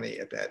mahogany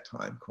at that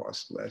time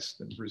cost less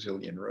than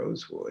Brazilian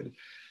rosewood.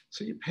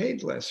 So you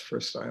paid less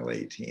for style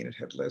 18. It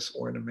had less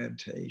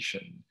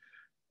ornamentation,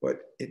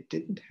 but it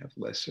didn't have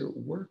lesser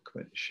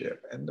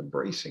workmanship. And the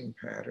bracing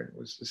pattern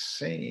was the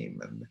same.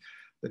 And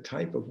the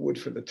type of wood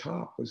for the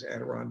top was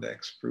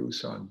Adirondack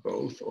spruce on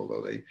both,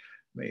 although they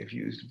may have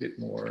used a bit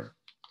more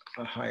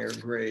a higher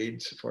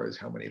grade so far as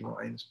how many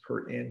lines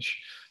per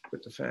inch.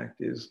 But the fact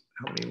is,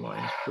 how many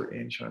lines per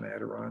inch on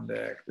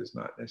Adirondack does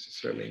not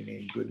necessarily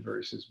mean good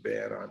versus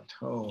bad on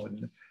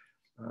tone.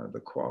 The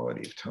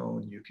quality of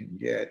tone you can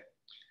get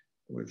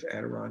with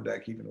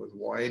Adirondack, even with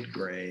wide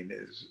grain,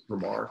 is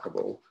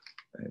remarkable.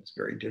 And it's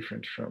very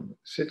different from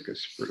Sitka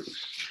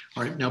spruce.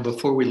 All right, now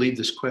before we leave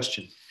this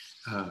question,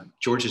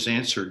 George has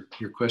answered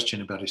your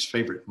question about his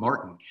favorite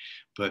Martin,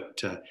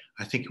 but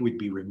I think it would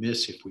be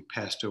remiss if we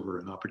passed over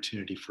an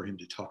opportunity for him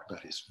to talk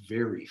about his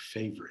very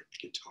favorite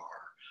guitar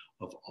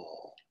of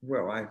all.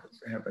 Well, I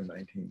have a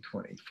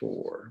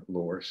 1924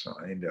 Lohr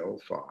signed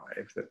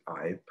L5 that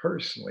I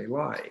personally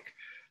like,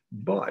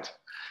 but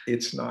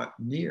it's not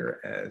near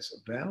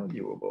as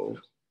valuable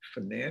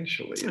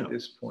financially at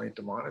this point.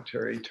 The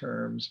monetary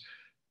terms,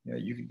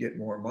 you could get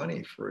more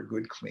money for a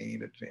good,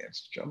 clean,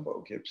 advanced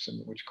jumbo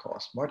Gibson, which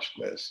cost much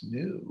less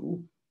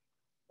new,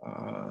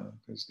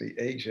 because the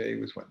AJ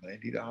was what,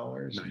 $90?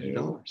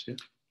 $90, yeah.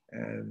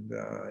 And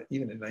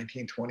even in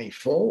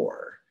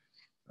 1924,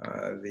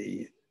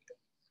 the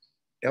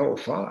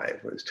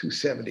L5 was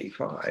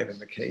 $275, and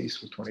the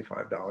case was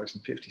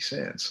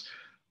 $25.50.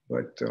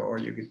 But or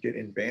you could get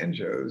in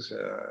banjos, an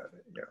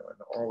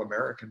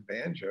all-American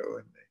banjo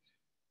in the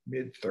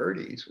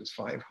mid-30s was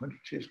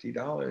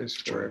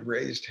 $550 for a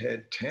raised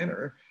head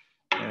tenor,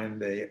 and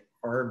the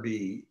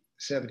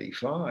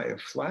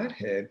RB75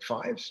 flathead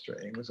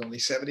 5-string was only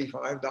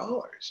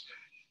 $75.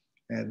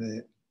 And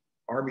the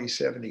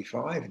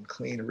RB75 in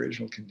clean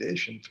original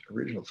condition,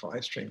 original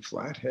 5-string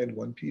flathead,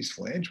 one-piece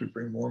flange would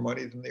bring more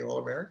money than the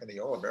All-American.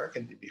 The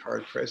All-American would be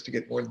hard-pressed to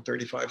get more than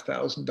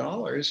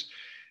 $35,000,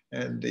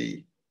 and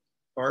the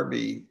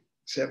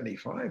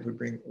RB75 would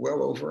bring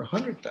well over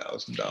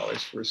 $100,000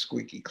 for a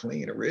squeaky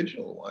clean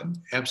original one.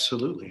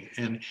 Absolutely.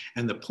 And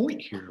the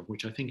point here,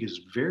 which I think is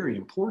a very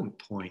important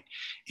point,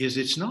 is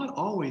it's not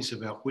always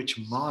about which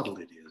model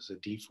it is, a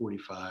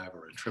D45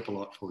 or a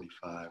triple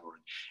 45 or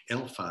an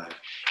L5.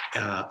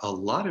 A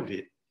lot of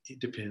it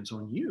depends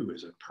on you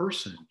as a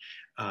person.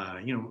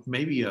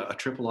 Maybe a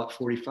triple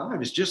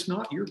 45 is just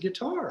not your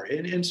guitar.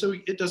 And so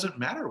it doesn't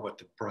matter what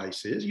the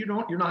price is. You're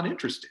not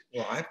interested.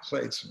 Well, I've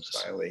played some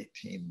style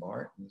 18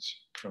 Martins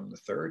from the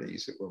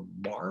 30s that were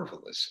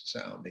marvelous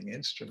sounding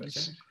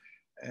instruments.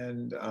 Okay.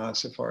 And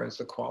so far as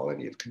the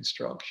quality of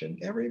construction,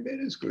 every bit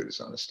as good as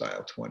on a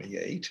style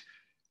 28.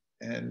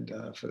 And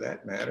for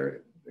that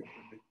matter, the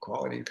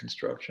quality of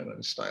construction on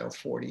a style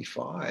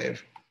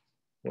 45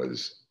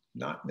 was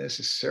not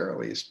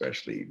necessarily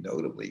especially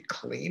notably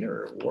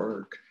cleaner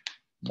work.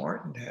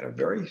 Martin had a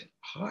very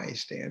high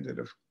standard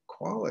of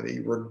quality,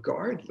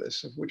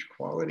 regardless of which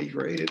quality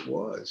grade it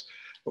was.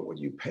 But what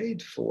you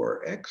paid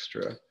for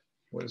extra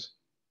was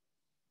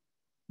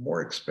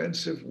more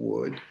expensive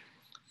wood,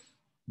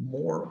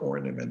 more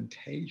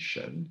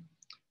ornamentation,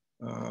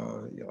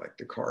 like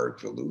the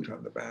carved volute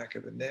on the back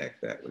of the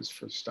neck, that was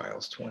for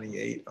styles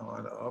 28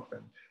 on up,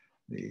 and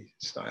the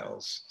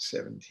styles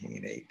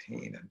 17,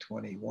 18, and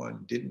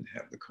 21 didn't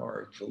have the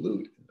carved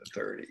volute in the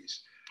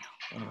 30s.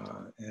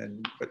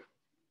 But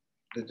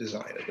the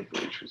design of the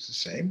bridge was the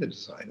same. The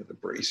design of the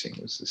bracing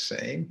was the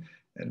same.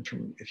 And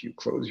if you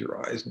close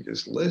your eyes and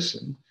just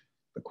listen,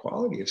 the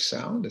quality of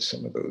sound of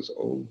some of those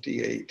old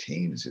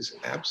D18s is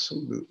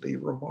absolutely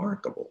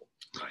remarkable.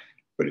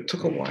 But it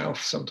took a while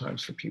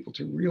sometimes for people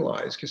to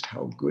realize just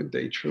how good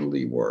they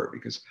truly were,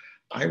 because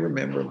I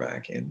remember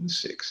back in the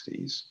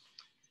 60s,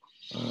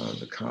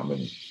 The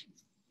common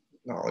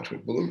knowledge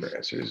with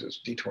bluegrassers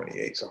is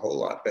D28 is a whole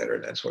lot better,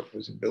 and that's what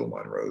was in Bill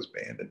Monroe's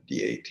band. And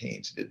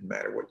D18s, it didn't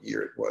matter what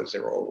year it was, they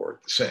were all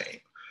worth the same.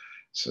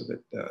 So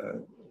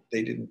that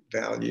they didn't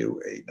value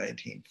a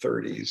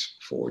 1930s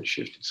forward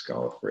shifted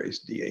scallop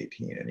race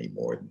D18 any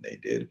more than they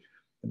did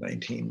the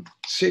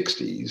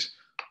 1960s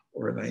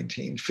or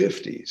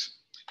 1950s,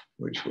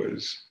 which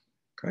was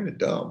kind of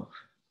dumb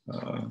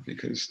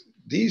because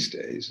these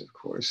days, of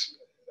course,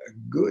 a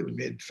good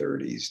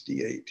mid-30s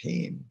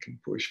D18 can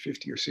push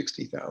 $50,000 or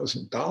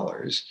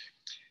 $60,000,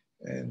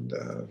 and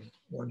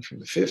one from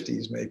the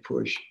 50s may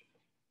push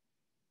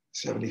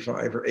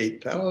 75 or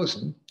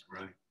 8,000.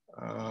 Right.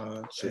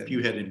 So if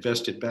you had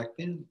invested back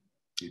then,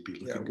 you'd be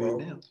looking good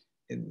now.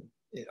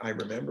 I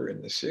remember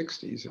in the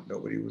 60s that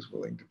nobody was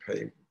willing to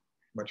pay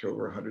much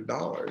over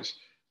 $100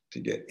 to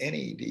get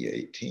any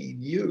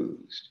D18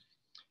 used.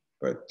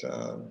 But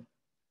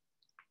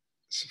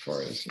as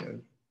far as,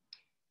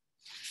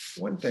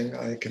 one thing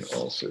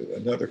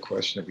another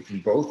question that we can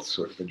both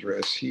sort of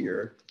address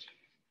here,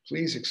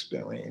 please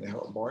explain how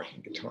a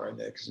Martin guitar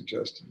neck is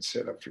adjusted and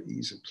set up for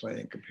ease of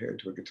playing compared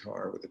to a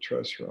guitar with a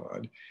truss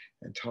rod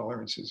and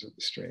tolerances of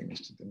the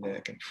strings to the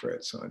neck and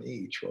frets on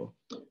each. Well,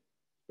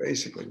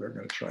 basically, we're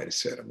going to try to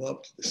set them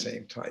up to the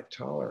same type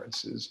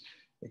tolerances,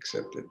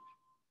 except that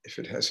if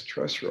it has a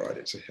truss rod,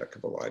 it's a heck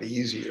of a lot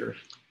easier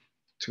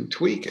to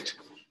tweak it.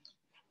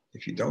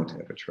 If you don't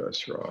have a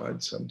truss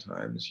rod,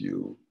 sometimes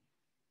you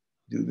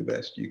do the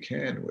best you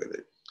can with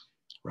it.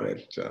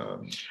 Right.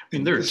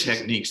 But, there are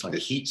techniques like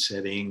heat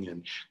setting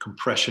and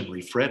compression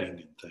refretting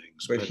and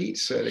things. But heat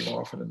setting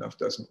often enough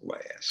doesn't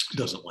last.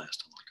 Doesn't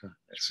last a long time.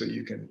 So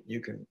you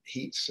can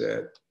heat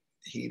set,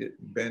 heat it,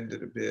 bend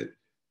it a bit,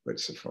 but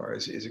so far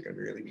as is it going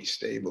to really be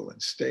stable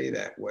and stay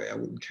that way, I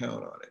wouldn't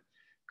count on it.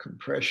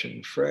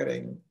 Compression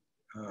fretting,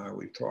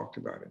 we've talked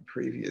about in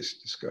previous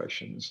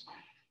discussions.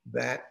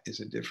 That is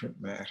a different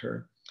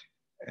matter.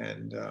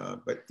 And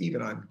but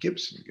even on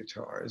Gibson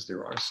guitars,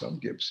 there are some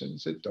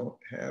Gibsons that don't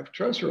have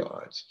truss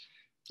rods,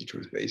 which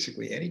was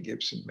basically any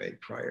Gibson made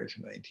prior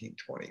to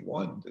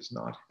 1921 does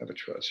not have a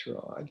truss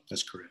rod.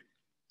 That's correct.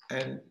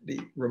 And the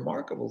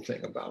remarkable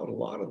thing about a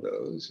lot of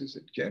those is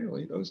that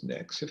generally those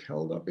necks have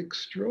held up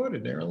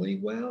extraordinarily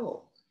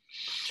well.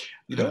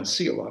 You don't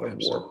see a lot of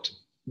warped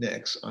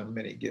necks on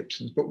many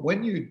Gibsons, but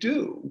when you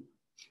do,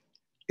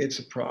 it's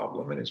a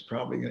problem, and it's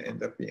probably going to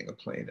end up being a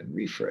plane and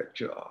refret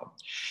job.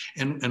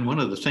 And one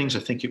of the things I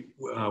think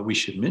we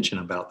should mention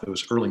about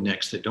those early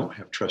necks that don't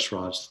have truss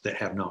rods that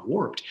have not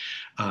warped,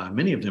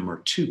 many of them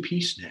are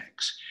two-piece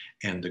necks,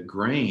 and the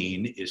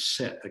grain is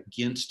set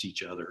against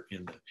each other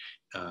in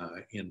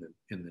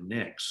the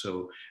neck,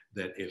 so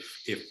that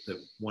if the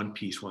one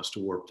piece wants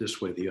to warp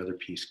this way, the other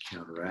piece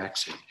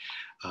counteracts it.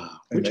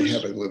 And they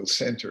have a little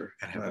center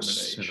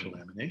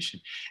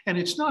lamination. And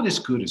it's not as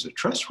good as a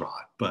truss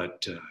rod,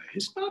 but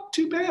it's not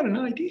too bad an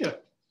idea.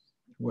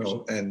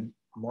 Well, and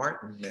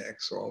Martin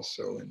necks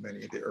also, and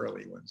many of the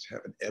early ones,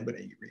 have an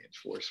ebony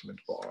reinforcement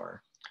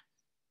bar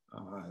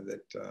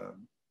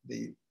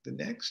the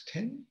necks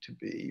tend to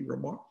be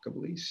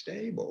remarkably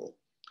stable.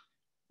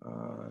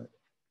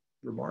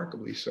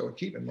 Remarkably so. And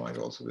keep in mind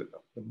also that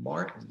the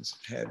Martins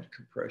had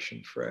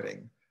compression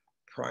fretting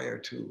prior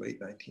to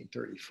late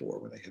 1934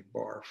 when they had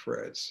bar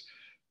frets,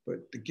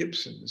 but the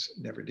Gibsons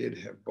never did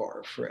have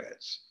bar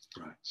frets.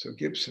 Right. So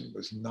Gibson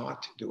was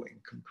not doing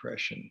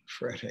compression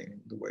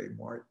fretting the way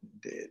Martin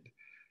did.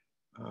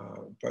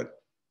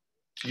 But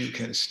you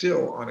can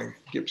still, on a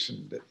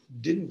Gibson that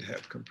didn't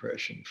have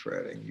compression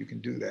fretting, you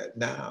can do that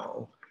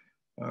now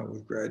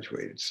with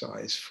graduated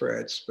size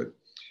frets, but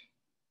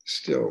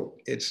still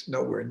it's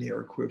nowhere near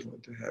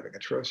equivalent to having a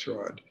truss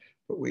rod.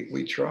 But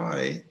we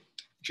try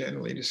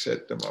generally to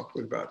set them up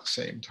with about the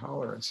same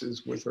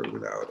tolerances with or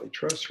without a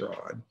truss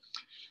rod.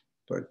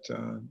 But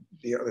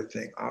the other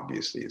thing,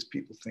 obviously, is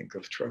people think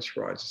of truss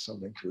rods as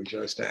something to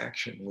adjust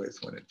action with,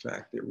 when in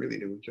fact they're really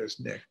to adjust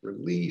neck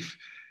relief.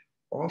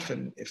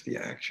 Often, if the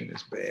action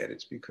is bad,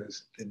 it's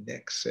because the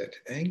neck set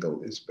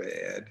angle is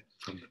bad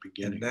from the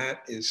beginning. And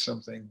that is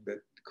something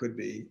that could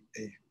be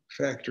a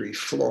factory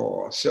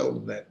flaw.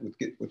 Seldom that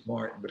with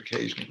Martin, but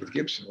occasionally with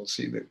Gibson, we'll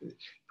see that it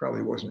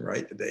probably wasn't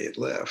right the day it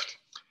left.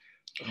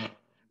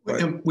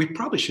 And we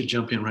probably should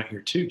jump in right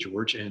here too,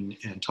 George, and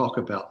talk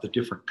about the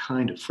different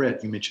kind of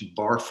fret. You mentioned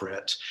bar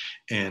frets,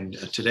 and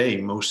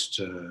today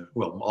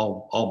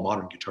all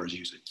modern guitars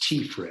use a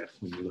T fret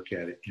when you look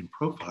at it in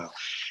profile.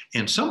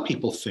 And some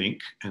people think,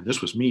 and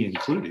this was me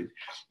included,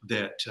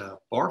 that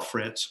bar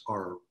frets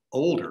are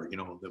older. You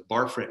know, the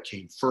bar fret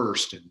came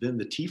first and then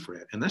the T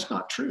fret, and that's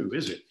not true,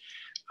 is it?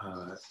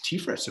 T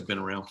frets have been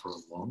around for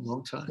a long,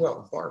 long time.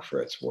 Well, bar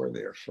frets were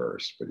there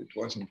first, but it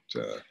wasn't.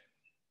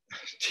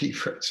 T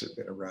frets have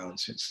been around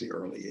since the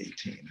early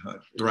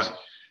 1800s. Right.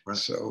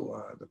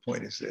 So the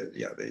point is that,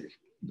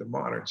 the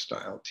modern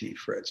style T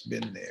fret's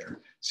been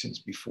there since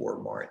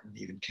before Martin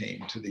even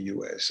came to the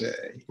USA.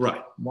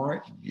 Right.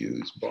 Martin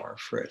used bar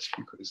frets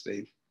because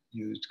they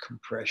used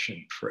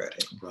compression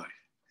fretting. Right.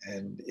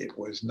 And it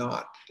was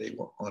not, they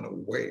were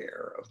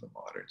unaware of the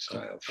modern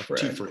style fret,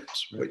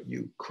 T-frets, right. but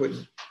you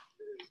couldn't,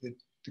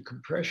 the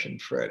compression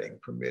fretting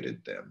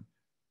permitted them,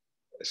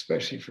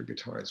 especially for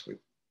guitars with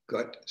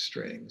gut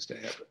strings, to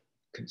have a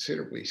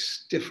considerably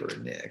stiffer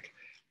neck,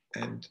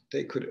 and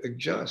they could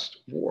adjust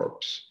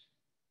warps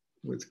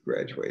with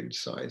graduated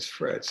size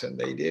frets, and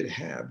they did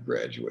have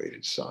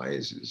graduated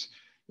sizes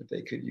that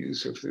they could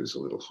use. So if there was a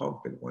little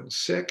hump in one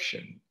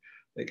section,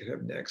 they could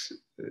have necks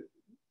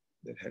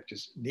that had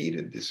just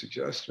needed this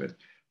adjustment,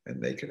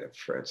 and they could have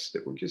frets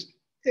that were just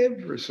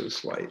ever so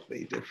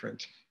slightly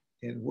different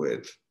in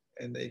width,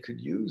 and they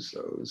could use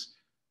those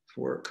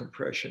for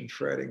compression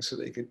fretting, so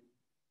they could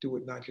do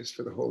it not just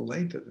for the whole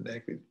length of the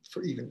neck, but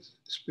for even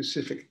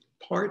specific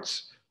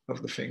parts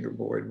of the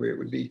fingerboard where it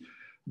would be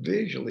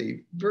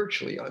visually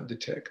virtually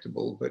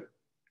undetectable, but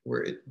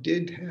where it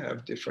did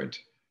have different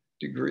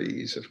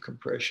degrees of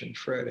compression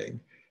fretting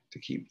to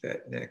keep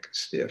that neck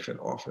stiff. And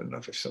often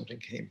enough, if something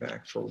came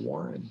back for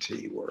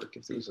warranty work,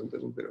 if there was a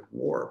little bit of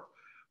warp,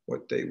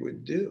 what they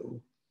would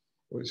do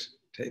was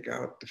take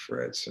out the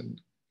frets and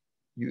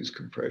use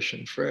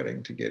compression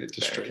fretting to get it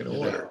back in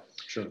order.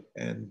 Sure.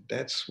 And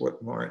that's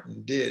what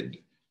Martin did.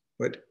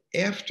 But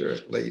after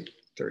late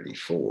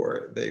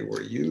 34, they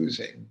were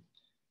using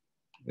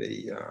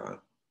the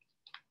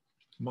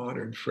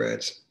modern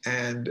frets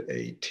and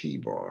a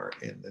T-bar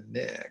in the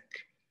neck.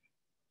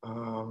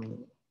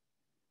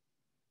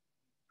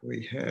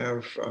 We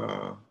have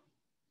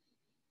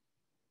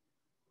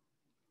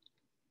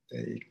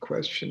a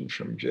question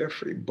from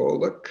Jeffrey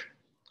Bullock,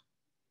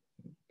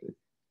 the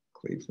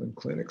Cleveland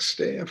Clinic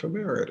staff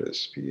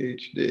emeritus,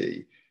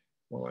 PhD.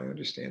 While I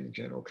understand the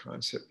general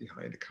concept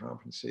behind a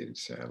compensated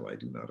saddle, I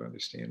do not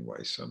understand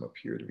why some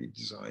appear to be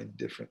designed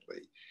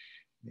differently.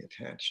 The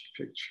attached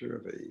picture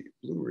of a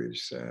Blue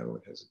Ridge saddle,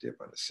 it has a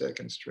dip on the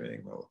second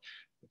string, while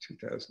the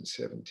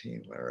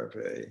 2017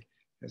 Larrivee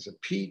has a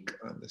peak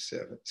on the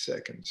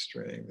second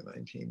string. The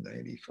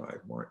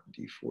 1995 Martin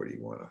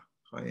D41, a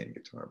high-end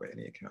guitar by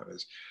any account,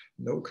 has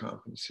no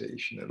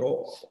compensation at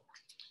all.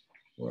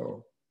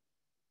 Well,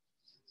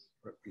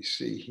 what we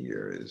see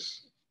here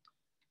is,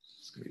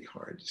 it's going to be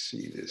hard to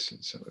see this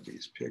in some of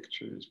these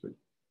pictures, but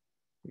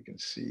we can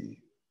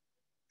see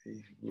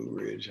the Blue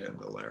Ridge and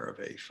the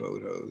Larrivee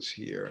photos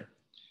here.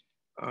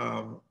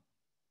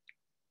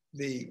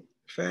 The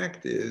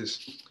fact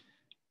is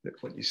that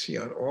what you see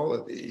on all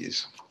of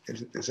these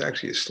is that there's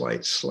actually a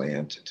slight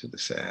slant to the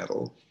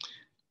saddle,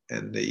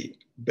 and the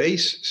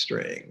bass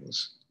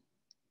strings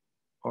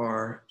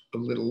are a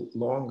little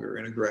longer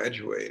in a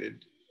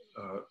graduated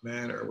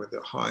manner, with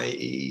the high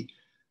E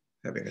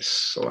having a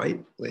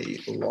slightly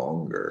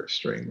longer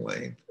string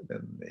length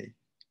than the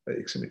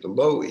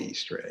low E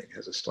string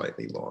has a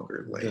slightly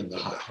longer length than the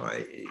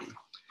high E.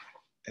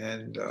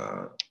 And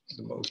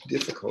the most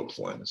difficult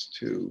ones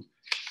to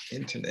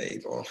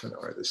intonate often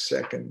are the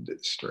second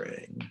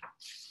string,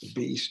 the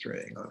B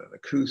string on an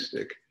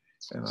acoustic,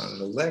 and on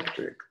an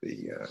electric,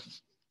 the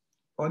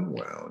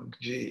unwound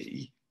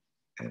G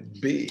and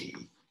B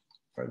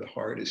are the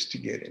hardest to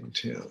get in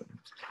tune.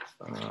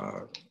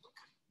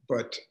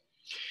 But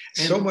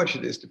so much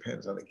of this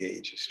depends on the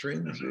gauge of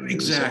strings you're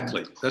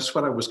exactly. using. That's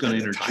what I was going to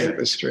interject. The type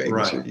of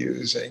strings you're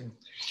using.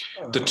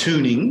 The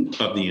tuning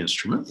of the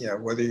instrument. Yeah,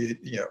 whether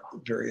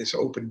various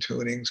open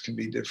tunings can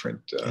be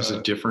different. Is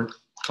it different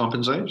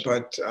compensation?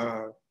 But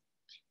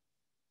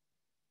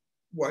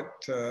what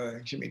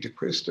Jimmy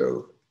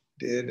DeQuisto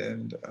did,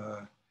 and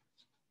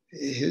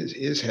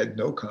his had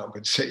no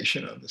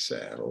compensation on the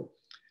saddle,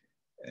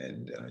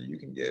 and you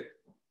can get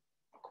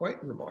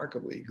quite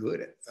remarkably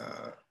good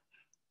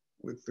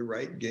with the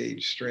right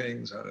gauge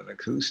strings on an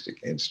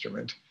acoustic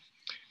instrument.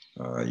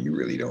 You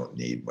really don't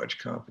need much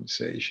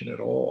compensation at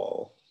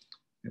all.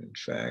 And in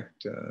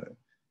fact,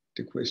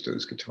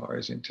 DeQuisto's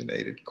guitars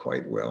intonated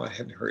quite well. I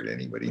hadn't heard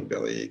anybody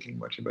bellyaching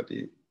much about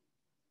the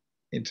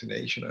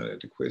intonation on a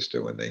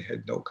DeQuisto, and they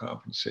had no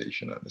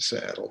compensation on the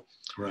saddle.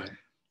 Right.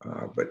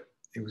 But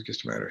it was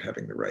just a matter of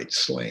having the right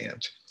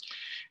slant.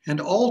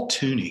 And all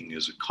tuning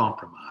is a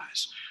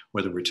compromise,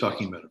 whether we're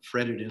talking about a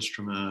fretted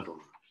instrument or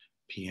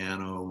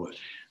piano.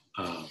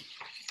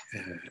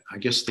 I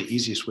guess the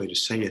easiest way to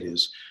say it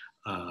is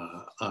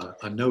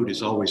a note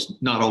is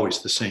not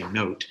always the same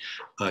note.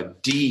 A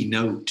D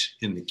note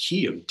in the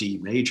key of D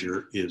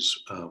major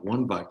is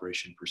 1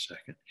 vibration per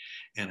second,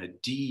 and a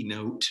D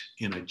note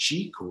in a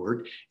G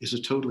chord is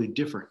a totally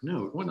different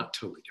note. Well, not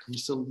totally different,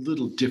 it's a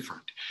little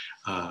different.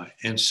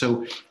 And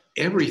so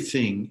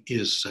everything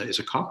is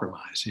a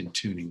compromise in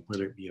tuning,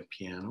 whether it be a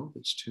piano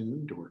that's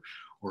tuned or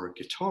a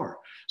guitar.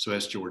 So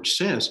as George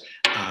says,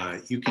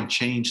 you can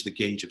change the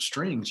gauge of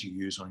strings you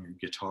use on your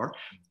guitar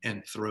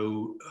and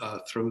throw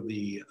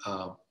the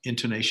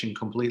intonation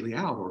completely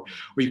out, or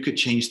you could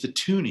change the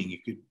tuning. You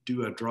could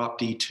do a drop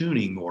D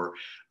tuning, or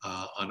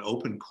on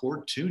open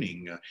chord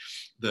tuning.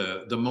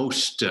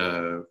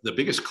 The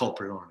biggest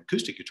culprit on an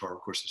acoustic guitar,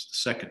 of course, is the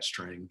second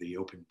string. The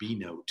open B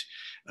note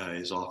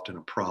is often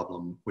a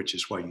problem, which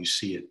is why you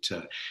see it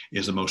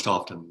is the most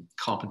often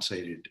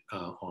compensated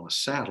on a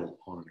saddle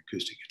on an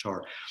acoustic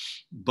guitar.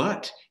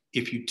 But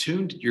if you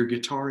tuned your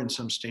guitar in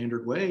some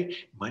standard way, it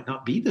might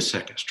not be the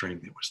second string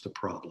that was the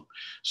problem.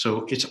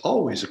 So it's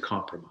always a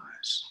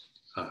compromise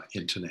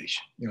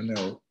intonation. You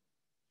know,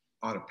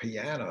 on a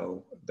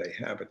piano, they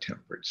have a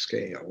tempered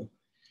scale.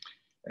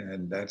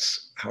 And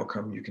that's how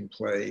come you can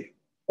play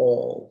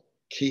all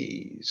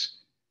keys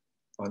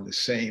on the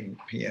same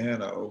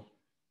piano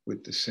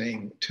with the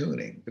same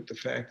tuning. But the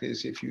fact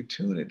is, if you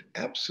tune it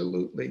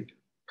absolutely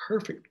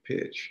perfect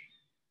pitch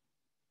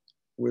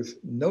with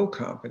no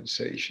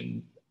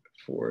compensation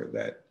for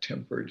that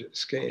tempered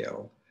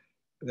scale,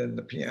 then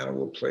the piano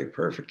will play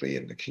perfectly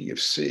in the key of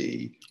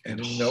C and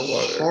in no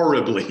other.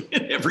 Horribly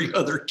in every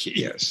other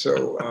key. Yeah,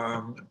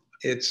 so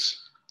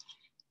it's,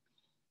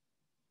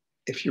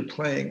 if you're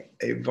playing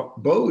a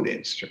bowed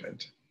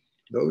instrument,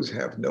 those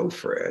have no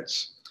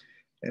frets.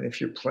 And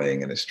if you're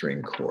playing in a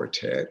string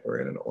quartet or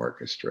in an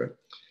orchestra,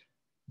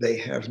 they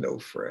have no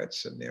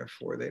frets, and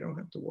therefore they don't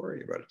have to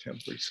worry about a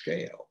tempered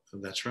scale.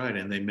 That's right.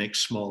 And they make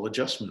small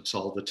adjustments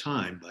all the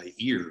time by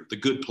ear. The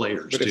good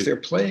players But if they're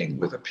playing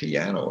with a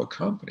piano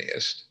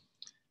accompanist,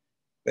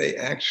 they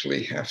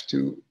actually have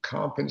to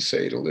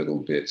compensate a little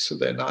bit so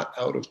they're not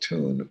out of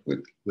tune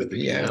with the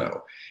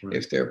piano. Right.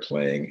 If they're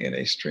playing in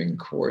a string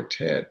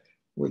quartet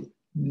with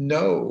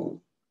no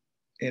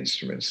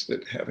instruments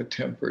that have a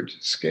tempered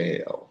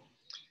scale,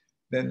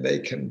 then they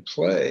can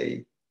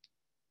play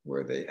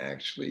where they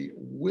actually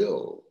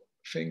will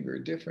finger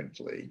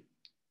differently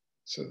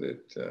so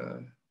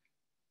that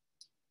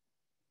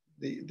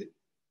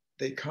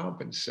they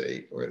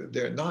compensate, or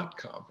they're not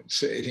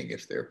compensating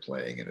if they're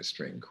playing in a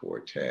string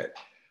quartet,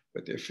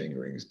 but their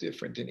fingering is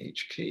different in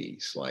each key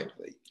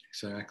slightly.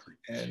 Exactly.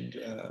 And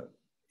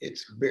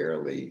it's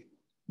barely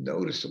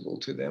noticeable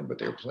to them, but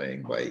they're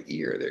playing by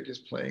ear. They're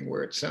just playing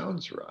where it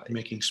sounds right.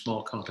 Making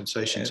small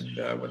compensations.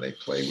 And when they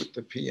play with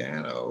the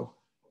piano,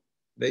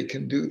 they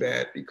can do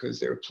that because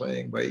they're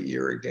playing by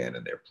ear again,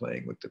 and they're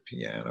playing with the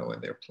piano,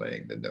 and they're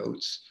playing the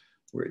notes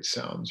where it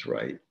sounds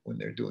right when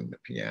they're doing the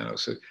piano.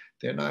 So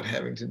they're not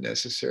having to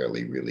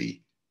necessarily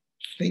really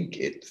think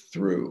it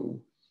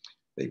through.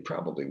 They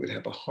probably would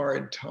have a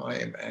hard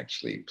time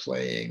actually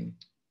playing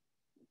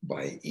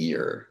by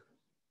ear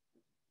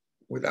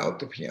without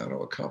the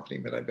piano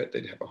accompaniment. I bet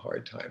they'd have a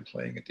hard time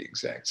playing at the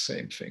exact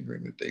same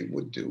fingering that they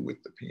would do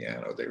with the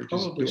piano. They were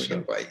just probably doing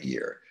it by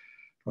ear.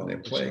 When they're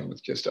playing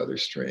with just other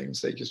strings,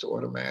 they just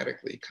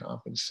automatically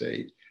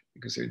compensate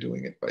because they're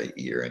doing it by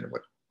ear and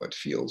what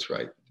feels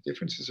right. The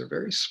differences are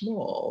very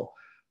small,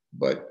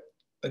 but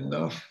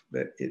enough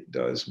that it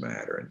does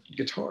matter. And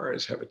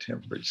guitars have a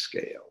tempered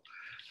scale.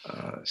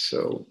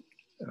 So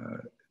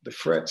the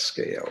fret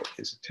scale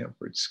is a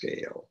tempered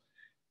scale,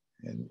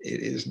 and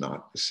it is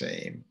not the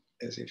same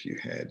as if you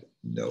had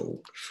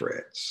no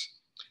frets.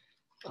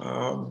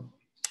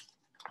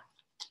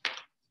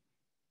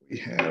 We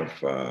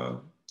have a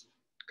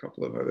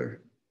couple of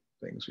other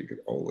things we could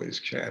always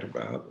chat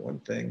about. One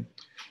thing,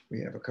 we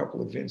have a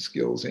couple of Vince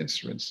Gill's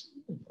instruments.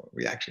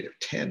 We actually have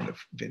 10 of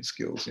Vince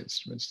Gill's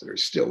instruments that are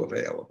still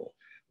available.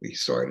 We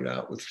started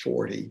out with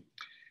 40,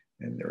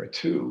 and there are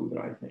two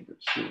that I think are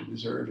still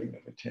deserving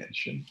of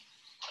attention.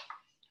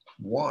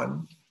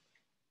 One,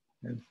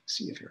 and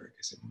see if Eric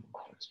has any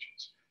more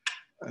questions,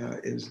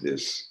 is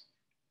this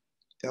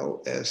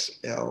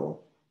LSL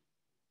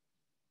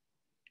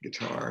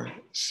guitar,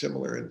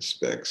 similar in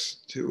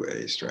specs to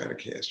a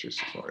Stratocaster as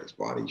far as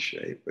body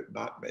shape, but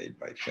not made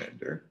by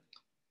Fender.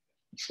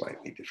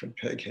 Slightly different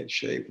peg head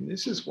shape. And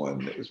this is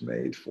one that was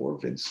made for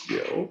Vince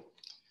Gill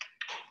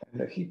and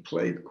that he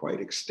played quite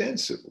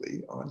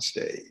extensively on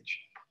stage.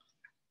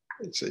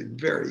 It's a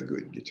very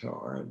good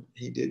guitar, and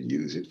he did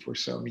use it for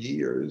some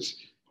years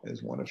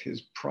as one of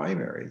his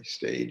primary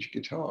stage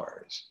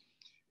guitars.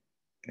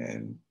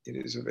 And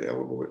it is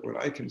available at what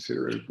I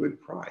consider a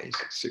good price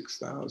at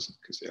 $6,000,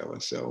 because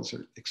LSLs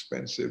are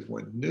expensive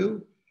when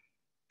new.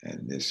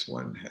 And this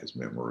one has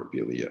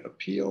memorabilia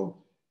appeal,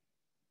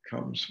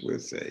 comes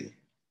with a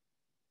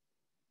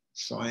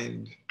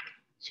signed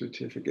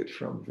certificate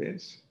from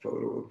Vince,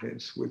 photo of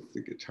Vince with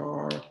the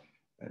guitar,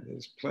 and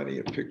there's plenty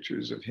of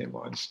pictures of him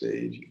on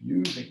stage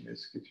using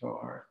this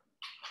guitar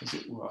as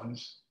it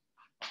was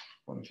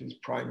one of his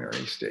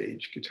primary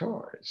stage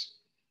guitars.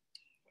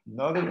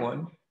 Another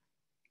one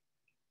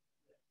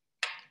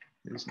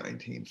is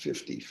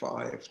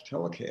 1955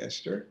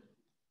 Telecaster.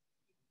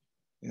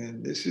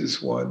 And this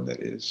is one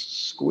that is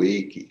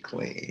squeaky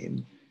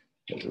clean,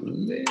 has a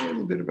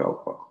little bit of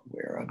elbow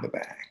wear on the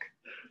back.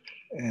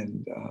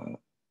 And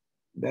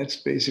that's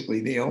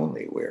basically the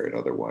only wear. It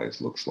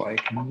otherwise looks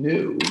like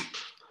new.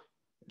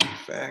 In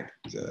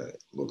fact,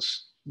 it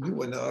looks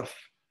new enough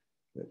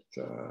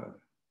that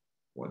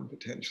one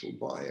potential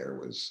buyer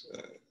was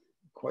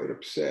quite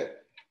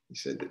upset. He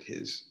said that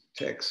his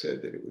tech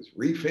said that it was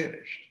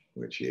refinished,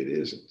 which it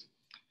isn't.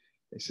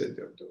 they said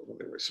that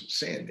there were some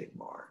sanding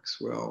marks.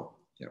 Well,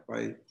 in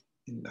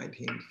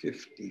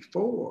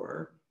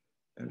 1954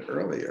 and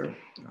earlier,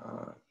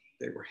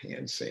 they were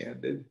hand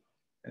sanded,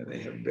 and they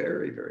have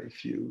very, very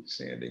few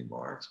sanding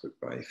marks. But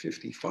by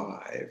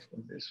 55,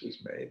 when this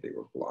was made, they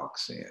were block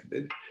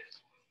sanded.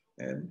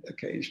 And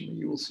occasionally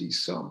you will see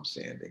some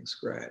sanding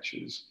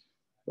scratches,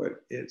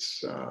 but it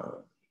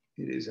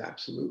is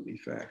absolutely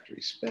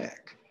factory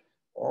spec.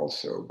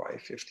 Also by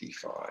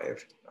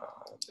 55,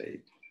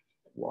 they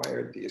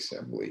wired the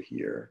assembly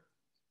here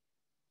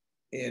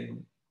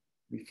in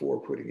before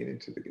putting it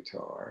into the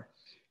guitar,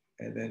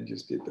 and then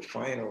just did the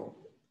final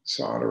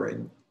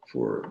soldering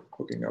for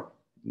hooking up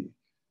the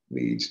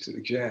leads to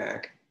the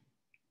jack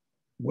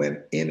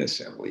when in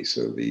assembly.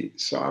 So the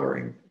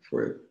soldering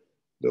for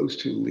those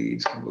two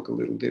leads can look a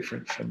little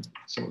different from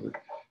some of the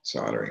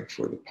soldering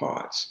for the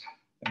pots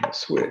and the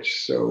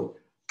switch. So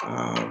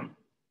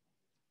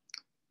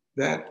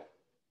that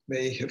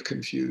may have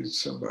confused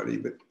somebody,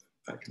 but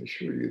I can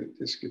assure you that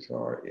this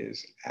guitar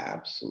is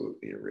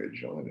absolutely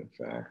original. And in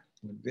fact,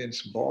 when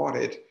Vince bought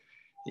it,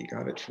 he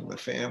got it from the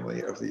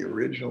family of the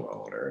original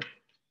owner.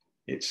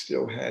 It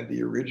still had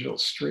the original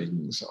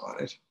strings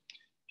on it,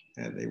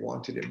 and they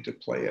wanted him to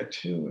play a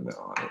tune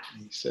on it.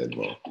 And he said,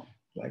 well, I'd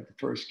like to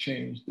first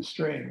change the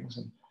strings.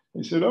 And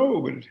they said,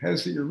 oh, but it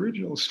has the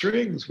original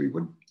strings. You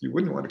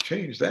wouldn't want to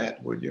change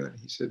that, would you? And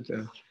he said,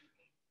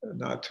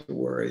 not to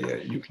worry,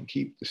 you can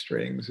keep the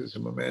strings as a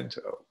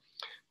memento.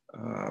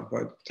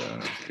 But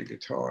the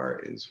guitar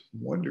is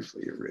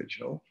wonderfully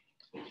original,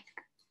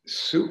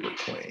 super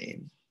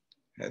clean,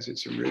 has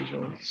its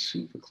original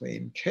super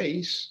clean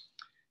case,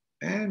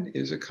 and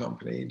is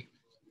accompanied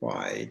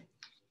by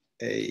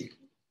a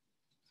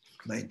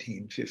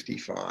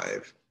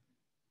 1955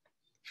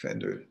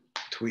 Fender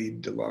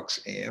Tweed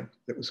Deluxe amp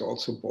that was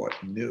also bought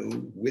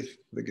new with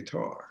the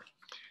guitar.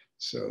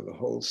 So the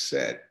whole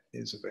set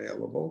is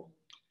available,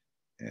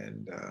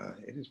 and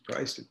it is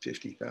priced at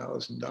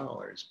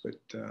 $50,000, but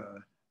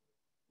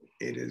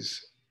it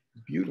is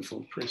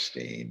beautiful,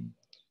 pristine,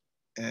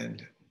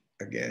 and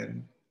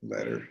again,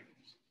 letter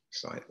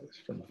signed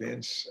from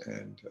Vince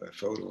and a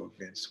photo of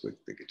Vince with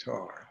the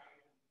guitar.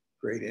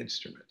 Great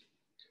instrument.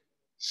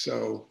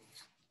 So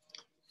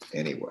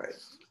anyway,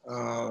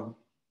 I'd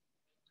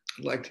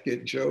like to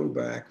get Joe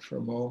back for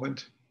a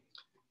moment.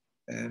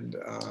 And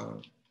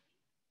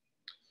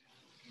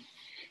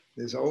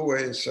there's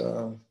always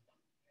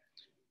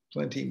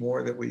plenty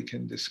more that we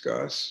can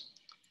discuss.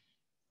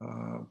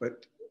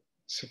 But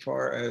so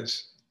far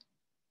as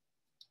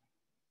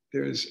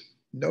there's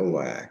no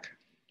lack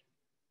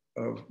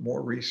of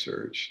more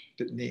research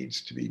that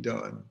needs to be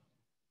done.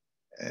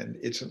 And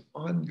it's an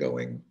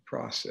ongoing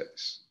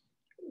process.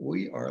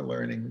 We are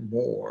learning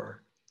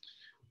more.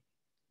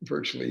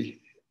 Virtually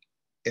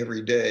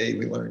every day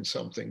we learn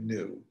something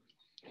new.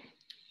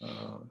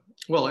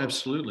 Well,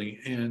 absolutely.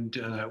 And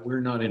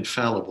we're not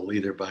infallible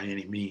either by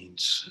any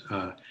means.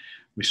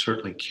 We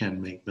certainly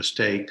can make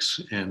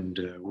mistakes, and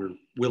we're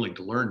willing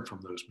to learn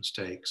from those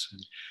mistakes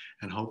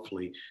and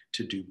hopefully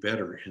to do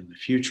better in the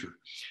future.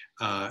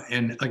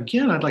 And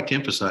again, I'd like to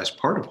emphasize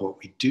part of what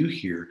we do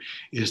here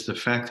is the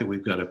fact that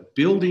we've got a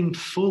building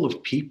full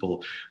of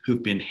people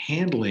who've been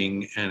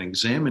handling and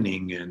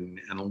examining and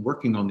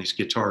working on these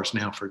guitars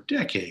now for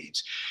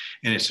decades.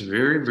 And it's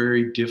very,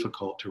 very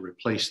difficult to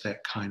replace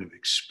that kind of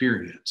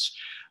experience.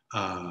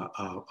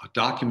 A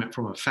document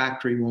from a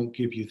factory won't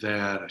give you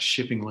that. A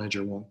shipping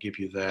ledger won't give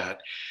you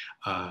that.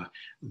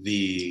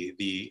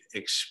 The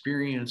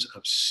experience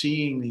of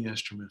seeing the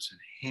instruments and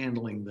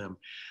handling them,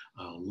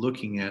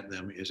 looking at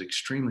them is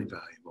extremely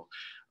valuable.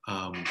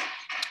 On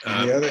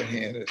the other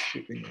hand, a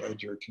shipping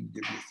ledger can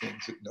give you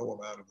things that no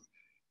amount of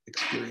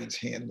experience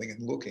handling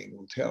and looking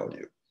will tell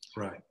you.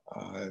 Right.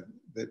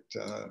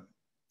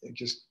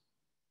 Just,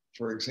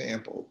 for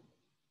example,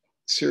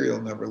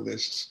 serial number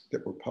lists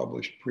that were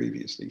published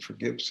previously for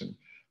Gibson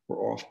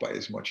were off by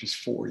as much as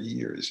 4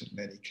 years in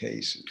many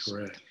cases.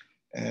 Correct.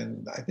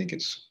 And I think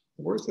it's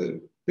worth a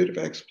bit of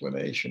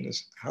explanation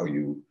as how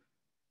you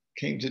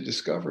came to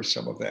discover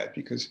some of that,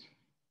 because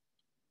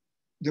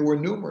there were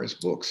numerous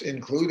books,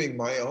 including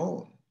my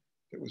own,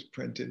 that was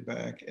printed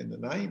back in the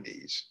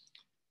 90s,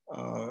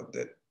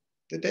 that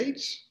the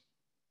dates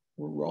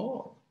were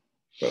wrong.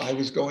 But I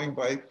was going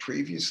by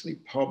previously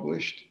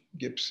published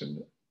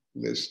Gibson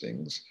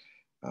listings,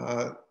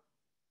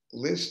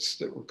 lists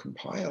that were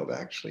compiled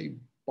actually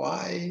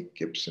by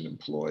Gibson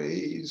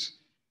employees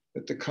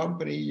that the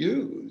company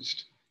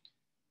used,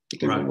 but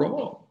they were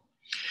wrong.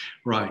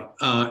 Right,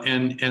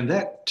 and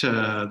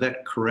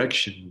that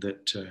correction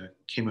that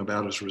came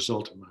about as a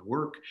result of my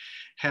work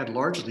had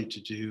largely to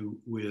do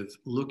with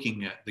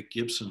looking at the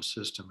Gibson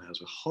system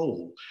as a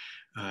whole.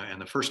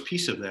 And the first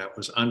piece of that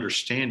was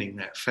understanding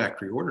that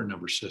factory order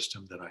number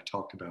system that I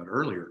talked about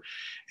earlier,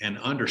 and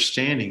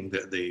understanding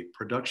that the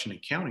production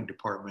accounting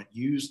department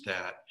used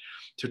that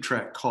to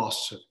track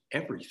costs of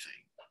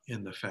everything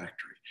in the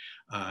factory.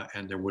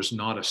 and there was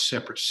not a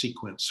separate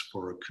sequence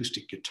for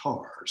acoustic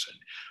guitars, and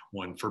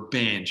one for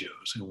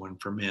banjos, and one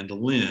for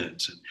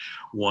mandolins, and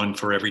one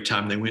for every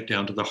time they went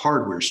down to the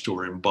hardware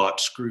store and bought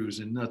screws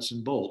and nuts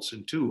and bolts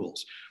and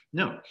tools.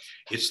 No,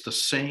 it's the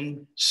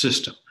same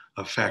system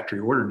of factory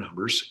order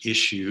numbers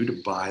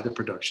issued by the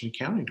production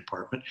accounting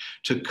department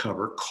to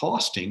cover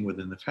costing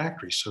within the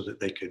factory so that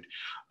they could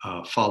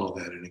follow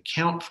that and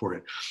account for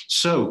it.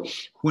 So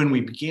when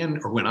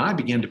I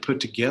began to put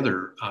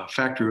together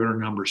factory order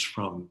numbers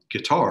from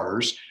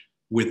guitars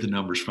with the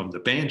numbers from the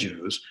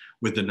banjos,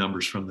 with the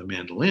numbers from the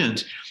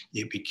mandolins,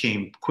 it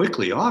became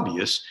quickly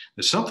obvious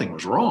that something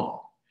was wrong.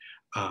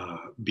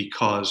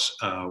 Because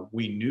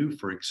we knew,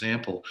 for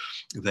example,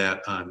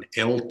 that an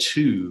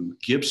L2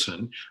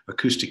 Gibson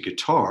acoustic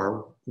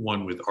guitar,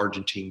 one with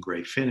Argentine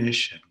gray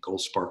finish and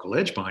gold sparkle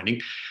edge binding,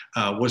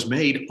 was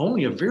made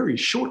only a very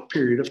short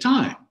period of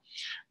time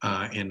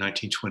in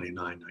 1929,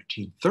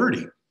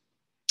 1930.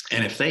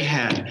 And if they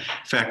had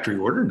factory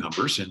order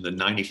numbers in the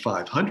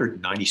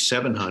 9500,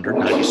 9700,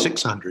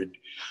 9600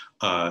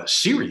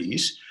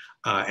 series,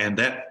 and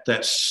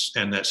that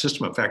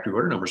system of factory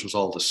order numbers was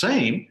all the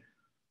same,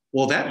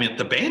 well, that meant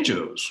the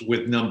banjos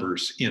with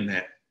numbers in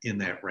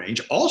that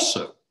range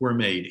also were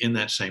made in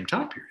that same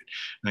time period,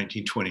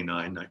 1929,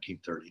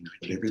 1930,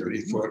 1931.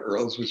 Everybody thought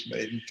Earl's was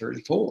made in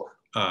 34.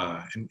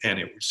 And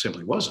it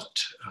simply wasn't.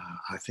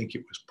 I think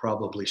it was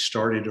probably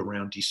started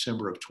around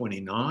December of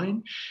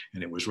 29,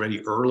 and it was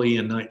ready early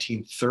in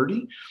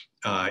 1930.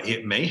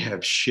 It may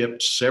have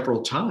shipped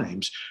several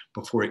times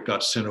before it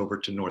got sent over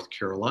to North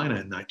Carolina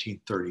in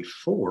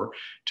 1934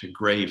 to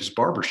Graves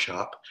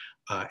Barbershop,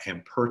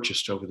 and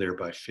purchased over there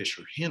by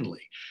Fisher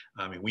Henley.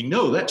 I mean, we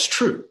know that's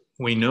true.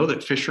 We know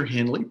that Fisher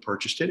Henley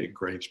purchased it at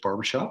Graves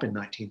Barbershop in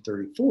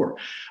 1934.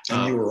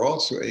 And you were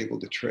also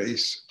able to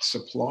trace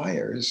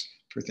suppliers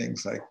for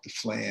things like the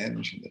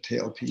flange and the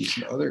tailpiece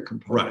and other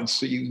components. Right.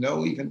 So you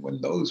know even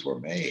when those were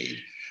made,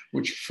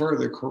 which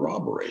further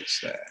corroborates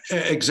that.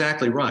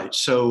 Exactly right.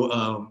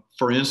 So,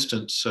 for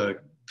instance,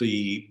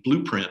 the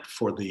blueprint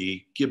for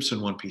the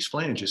Gibson one-piece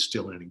flange is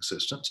still in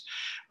existence,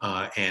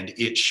 and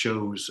it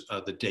shows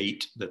the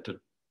date that the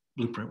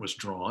blueprint was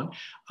drawn,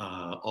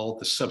 all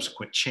the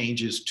subsequent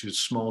changes to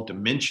small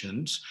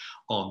dimensions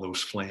on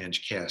those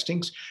flange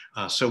castings.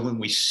 So when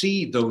we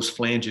see those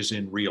flanges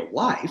in real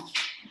life,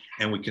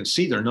 and we can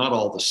see they're not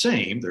all the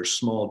same, there's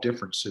small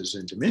differences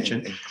in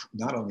dimension. And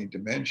not only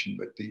dimension,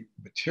 but the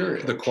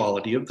material. The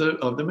quality of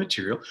the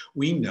material.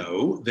 We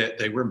know that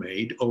they were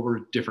made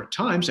over different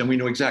times, and we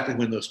know exactly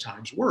when those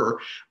times were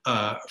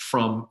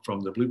from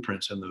the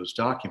blueprints and those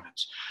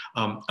documents.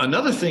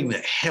 Another thing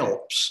that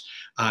helps,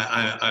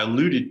 I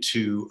alluded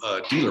to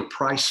dealer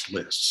price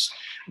lists.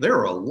 There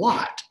are a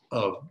lot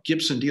of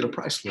Gibson dealer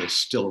price lists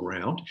still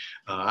around.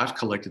 I've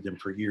collected them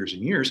for years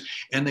and years,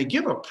 and they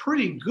give a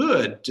pretty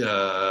good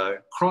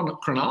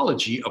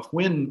chronology of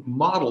when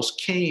models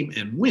came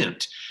and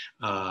went.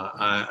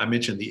 I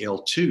mentioned the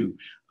L2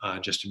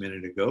 just a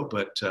minute ago,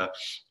 but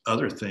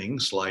other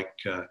things like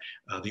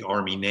the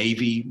Army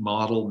Navy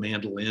model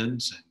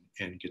mandolins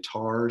and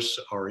guitars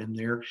are in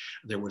there.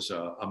 There was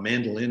a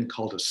mandolin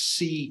called a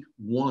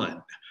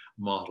C1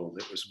 model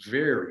that was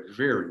very,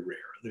 very rare.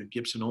 The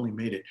Gibson only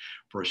made it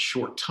for a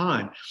short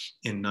time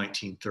in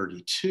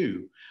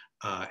 1932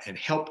 and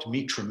helped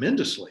me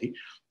tremendously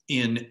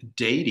in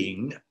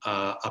dating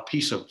a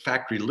piece of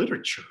factory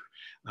literature.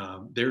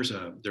 There's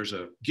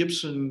a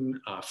Gibson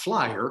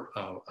flyer,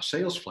 a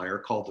sales flyer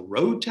called The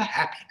Road to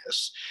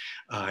Happiness.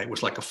 It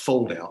was like a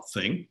fold-out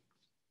thing.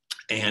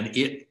 And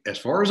it, as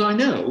far as I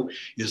know,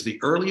 is the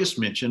earliest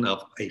mention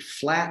of a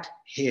flat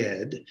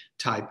head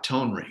type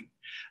tone ring.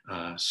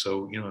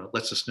 So, you know, it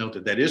lets us know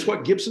that that is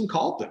what Gibson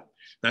called them.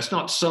 That's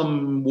not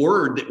some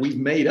word that we've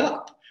made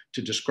up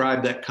to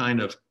describe that kind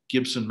of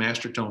Gibson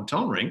Mastertone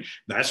tone ring.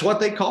 That's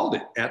what they called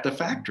it at the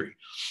factory.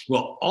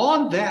 Well,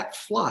 on that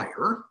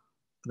flyer,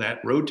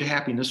 that Road to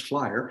Happiness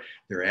flyer,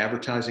 they're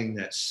advertising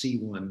that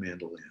C1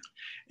 mandolin.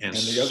 And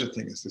the other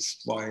thing is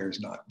this flyer is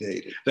not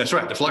dated. That's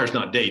right. The flyer's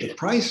not dated. The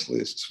price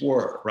lists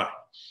were. Right.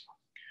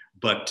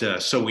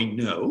 But so we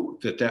know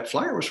that that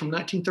flyer was from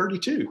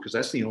 1932 because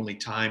that's the only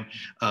time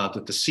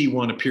that the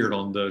C1 appeared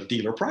on the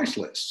dealer price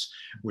lists,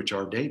 which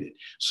are dated.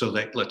 So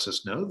that lets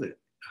us know that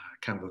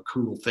kind of a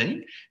cool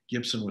thing.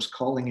 Gibson was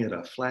calling it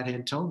a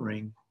flathead tone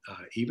ring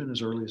even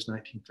as early as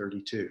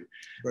 1932.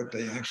 But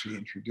they actually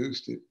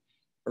introduced it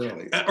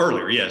earlier.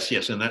 Earlier, yes.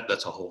 And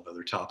that's a whole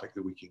other topic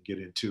that we can get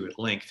into at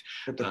length.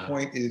 But the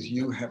point is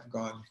you have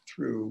gone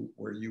through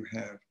where you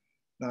have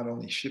not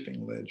only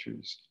shipping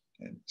ledgers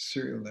and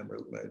serial number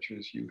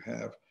ledgers, you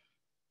have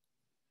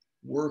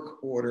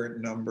work order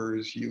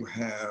numbers, you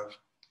have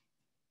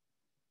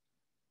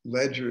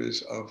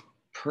ledgers of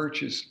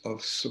purchase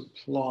of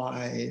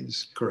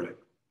supplies.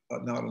 Correct.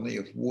 Not only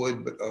of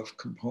wood, but of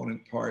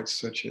component parts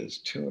such as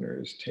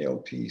tuners,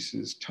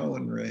 tailpieces,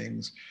 tone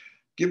rings.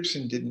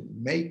 Gibson didn't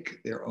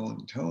make their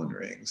own tone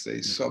rings. They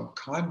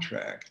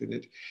subcontracted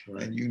it.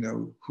 Right. And you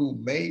know who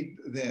made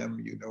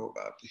them. You know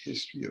about the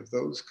history of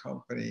those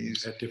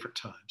companies. At different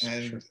times.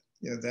 And sure.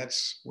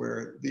 that's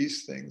where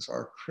these things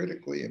are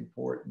critically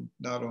important,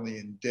 not only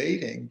in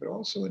dating, but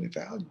also in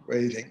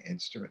evaluating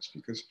instruments,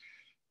 because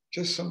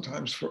just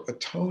sometimes for a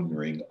tone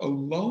ring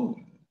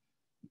alone,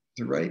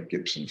 the right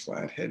Gibson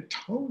flathead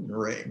tone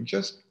ring,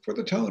 just for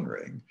the tone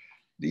ring,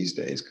 these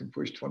days can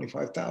push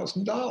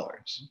 $25,000.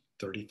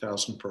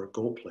 $30,000 for a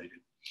gold plated.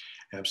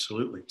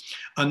 Absolutely.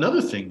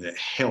 Another thing that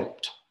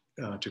helped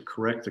to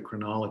correct the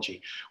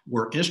chronology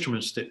were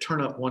instruments that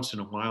turn up once in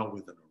a while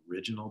with an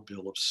original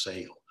bill of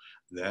sale.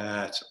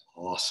 That's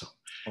awesome.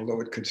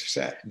 Although it could have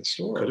sat in the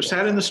store. Could have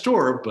sat in the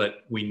store,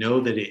 but we know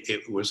that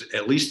it was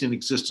at least in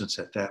existence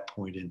at that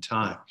point in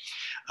time.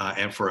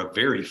 And for a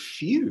very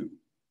few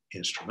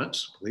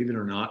instruments, believe it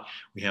or not,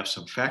 we have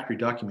some factory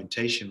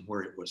documentation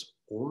where it was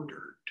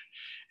ordered.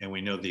 And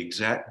we know the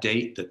exact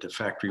date that the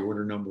factory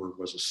order number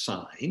was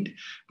assigned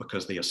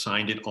because they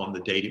assigned it on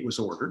the date it was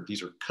ordered.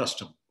 These are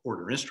custom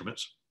order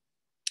instruments.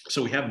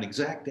 So we have an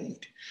exact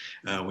date.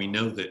 We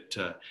know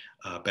that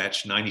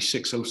batch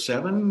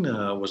 9607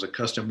 was a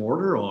custom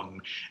order on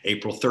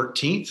April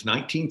 13th,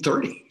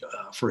 1930,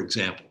 for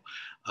example.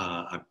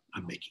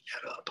 I'm making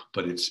that up,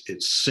 but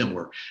it's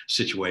similar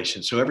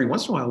situation. So every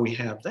once in a while we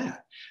have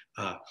that.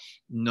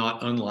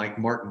 Not unlike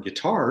Martin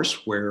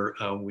guitars, where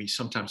we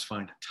sometimes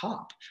find a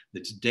top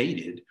that's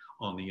dated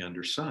on the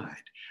underside.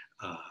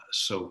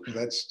 So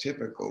that's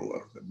typical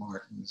of the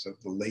Martins of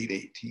the late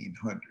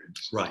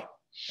 1800s. Right.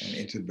 And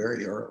into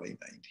very early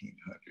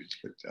 1900s,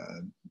 but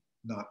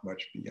not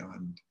much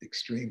beyond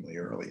extremely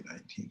early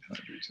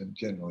 1900s, and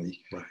generally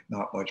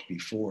not much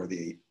before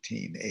the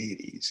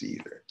 1880s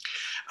either.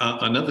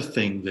 Another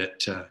thing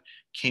that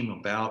came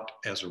about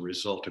as a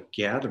result of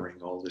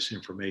gathering all this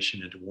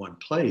information into one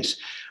place.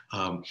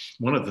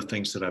 One of the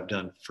things that I've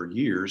done for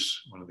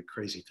years, one of the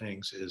crazy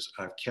things, is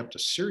I've kept a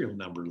serial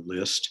number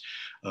list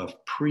of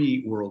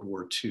pre-World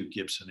War II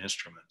Gibson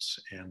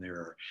instruments. And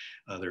there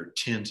are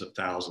tens of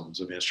thousands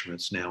of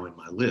instruments now in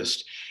my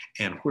list.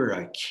 And where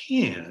I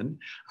can,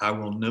 I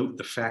will note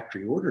the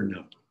factory order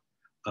number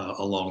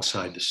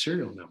alongside the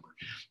serial number.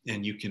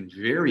 And you can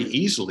very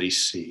easily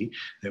see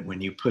that when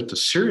you put the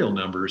serial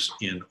numbers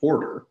in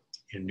order,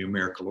 in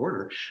numerical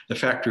order, the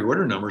factory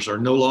order numbers are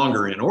no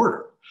longer in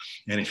order.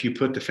 And if you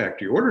put the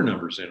factory order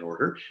numbers in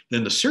order,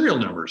 then the serial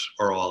numbers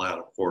are all out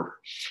of order.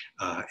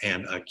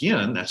 And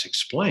again, that's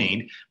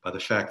explained by the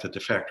fact that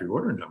the factory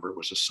order number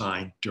was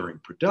assigned during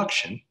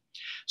production.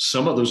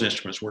 Some of those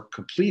instruments weren't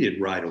completed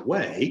right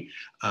away,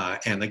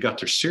 and they got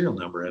their serial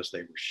number as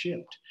they were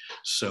shipped.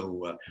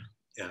 So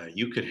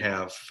you could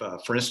have,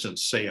 for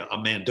instance, say a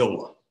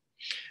mandola.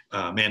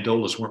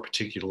 Mandolas weren't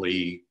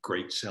particularly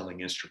great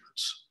selling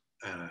instruments.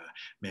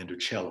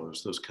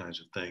 Mandocellos, those kinds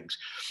of things.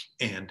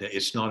 And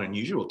it's not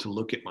unusual to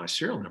look at my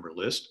serial number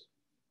list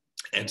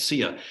and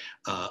see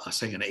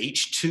say an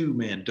H2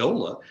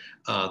 mandola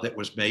that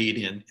was made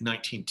in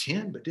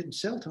 1910 but didn't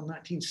sell till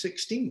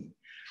 1916.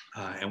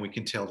 And we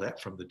can tell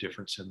that from the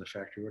difference in the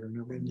factory order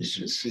number. And you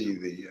can see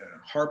the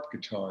harp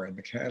guitar in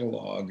the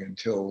catalog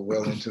until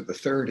well into the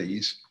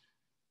 30s,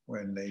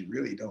 when they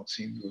really don't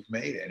seem to have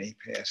made any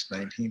past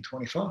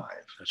 1925.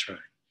 That's right.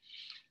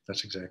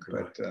 That's exactly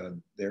right. But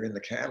they're in the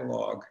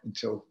catalog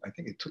until, I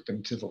think it took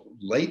them to the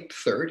late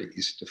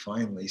 30s to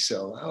finally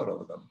sell out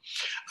of them.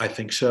 I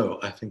think so,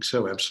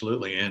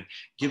 absolutely. And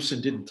Gibson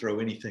didn't throw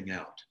anything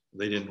out.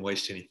 They didn't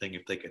waste anything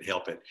if they could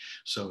help it.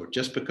 So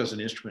just because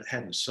an instrument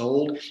hadn't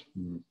sold,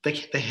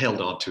 they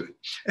held on to it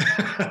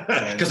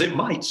because it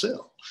might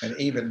sell. And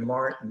even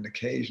Martin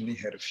occasionally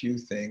had a few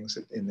things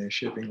that in their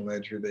shipping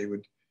ledger, they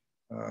would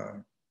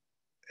have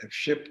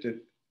shipped it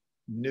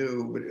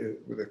new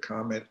with a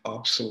comment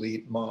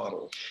obsolete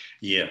model.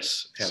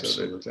 Yes,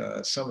 absolutely. So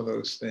that some of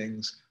those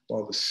things,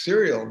 while the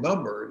serial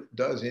number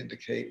does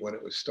indicate when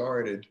it was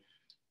started,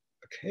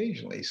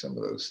 occasionally some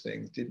of those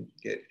things didn't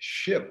get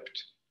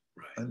shipped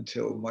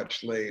until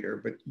much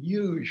later, but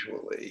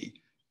usually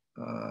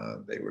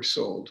they were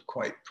sold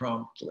quite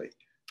promptly.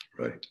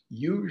 But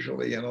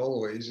usually and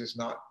always is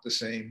not the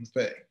same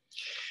thing.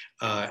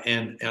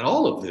 And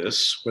all of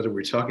this, whether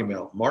we're talking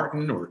about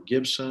Martin or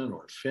Gibson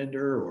or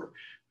Fender or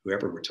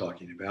whoever we're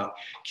talking about,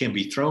 can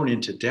be thrown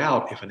into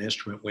doubt if an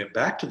instrument went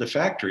back to the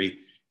factory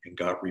and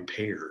got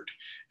repaired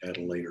at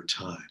a later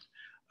time.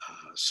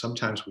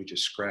 Sometimes we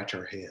just scratch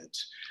our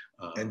heads.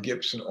 And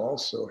Gibson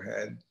also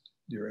had,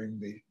 during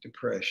the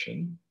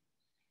Depression,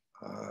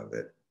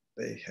 that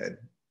they had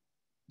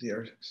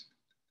their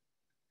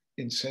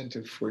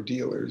incentive for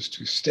dealers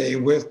to stay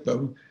with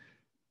them,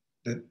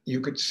 that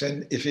you could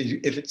send, if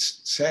it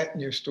sat in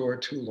your store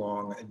too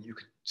long and you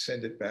could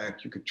send it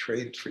back, you could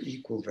trade it for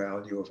equal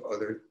value of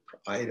other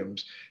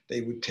items,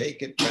 they would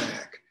take it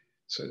back.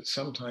 So that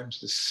sometimes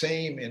the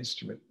same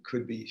instrument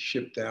could be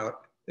shipped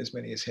out as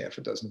many as half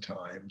a dozen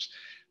times.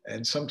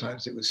 And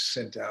sometimes it was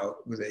sent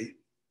out with a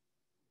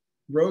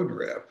road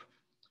rep.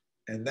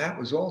 And that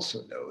was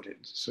also noted.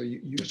 So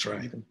you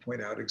can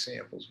point out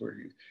examples where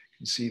you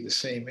can see the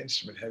same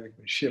instrument having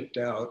been shipped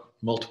out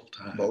multiple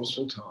times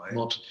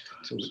until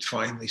it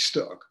finally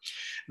stuck.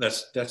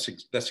 That's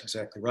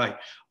exactly right.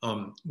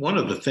 One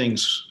of the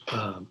things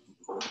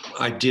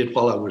I did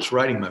while I was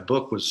writing my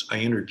book was I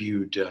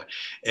interviewed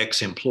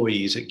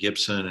ex-employees at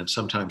Gibson and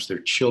sometimes their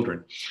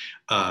children.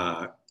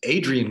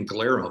 Adrian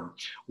Glarum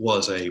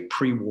was a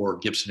pre-war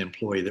Gibson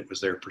employee that was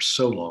there for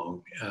so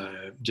long,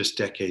 just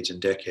decades and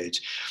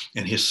decades.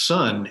 And his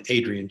son,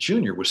 Adrian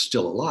Jr., was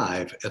still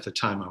alive at the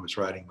time I was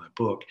writing my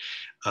book,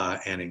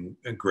 and in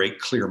a great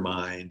clear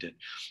mind.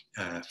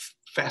 And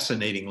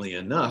fascinatingly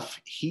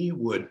enough, he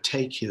would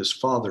take his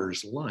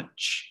father's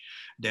lunch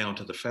down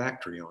to the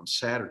factory on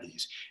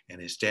Saturdays, and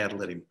his dad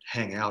let him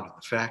hang out in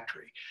the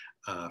factory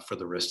for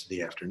the rest of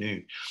the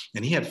afternoon.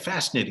 And he had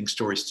fascinating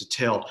stories to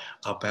tell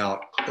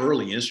about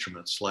early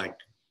instruments like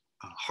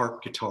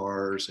harp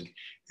guitars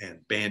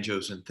and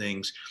banjos and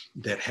things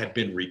that had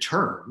been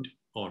returned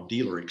on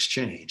dealer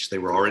exchange. They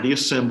were already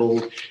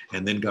assembled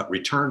and then got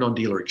returned on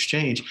dealer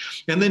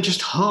exchange and then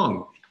just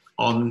hung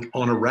on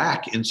a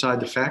rack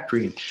inside the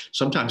factory and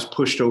sometimes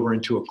pushed over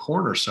into a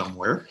corner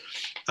somewhere.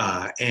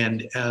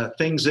 And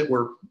things that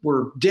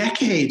were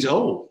decades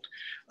old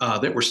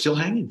that were still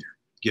hanging there.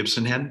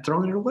 Gibson hadn't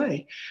thrown it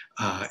away.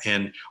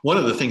 And one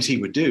of the things he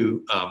would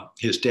do,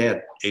 his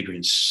dad,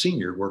 Adrian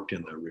Sr., worked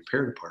in the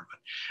repair department.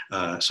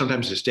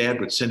 Sometimes his dad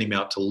would send him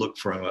out to look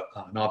for an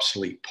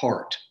obsolete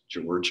part,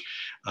 George.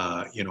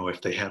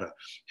 If they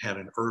had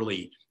an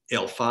early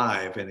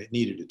L5 and it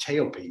needed a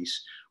tailpiece,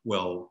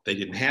 well, they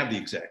didn't have the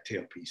exact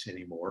tailpiece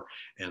anymore.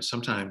 And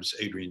sometimes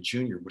Adrian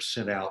Jr. was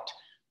sent out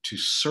to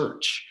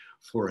search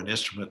for an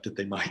instrument that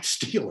they might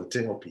steal a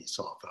tailpiece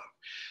off of.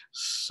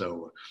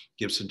 So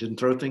Gibson didn't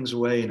throw things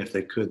away, and if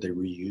they could, they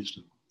reused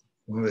them.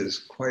 Well, there's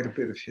quite a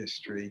bit of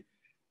history.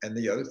 And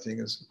the other thing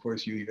is, of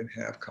course, you even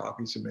have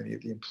copies of many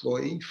of the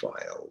employee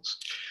files.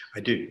 I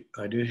do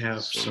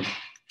have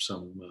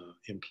some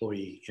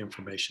employee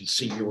information.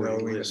 Even how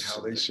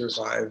they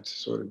survived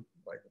sort of,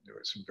 like there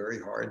were some very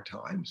hard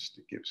times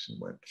that Gibson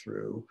went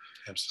through.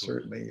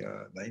 Absolutely. Certainly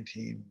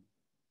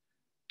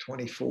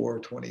 1924,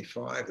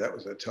 25, that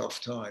was a tough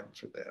time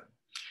for them.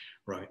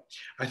 Right.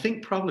 I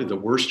think probably the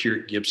worst year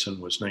at Gibson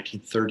was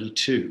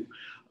 1932.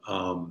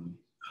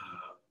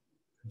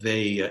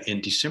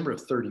 In December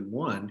of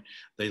 31,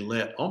 they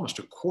let almost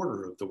a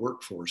quarter of the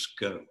workforce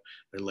go.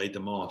 They laid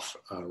them off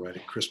right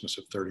at Christmas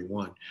of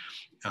 31.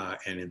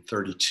 And in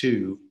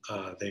 32,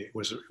 it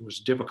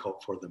was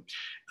difficult for them.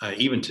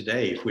 Even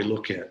today, if we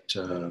look at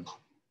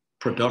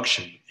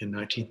production in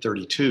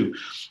 1932,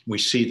 we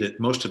see that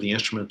most of the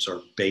instruments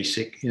are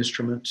basic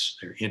instruments.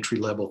 They're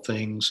entry-level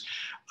things,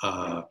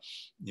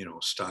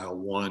 style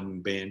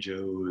 1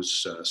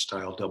 banjos,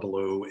 style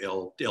 00,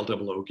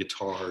 L00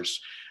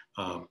 guitars,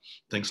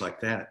 things like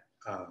that,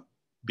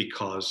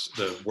 because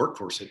the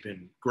workforce had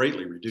been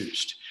greatly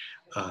reduced.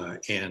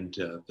 And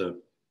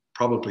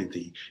probably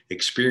the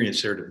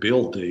experience there to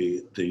build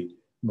the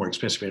more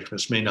expensive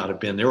instruments may not have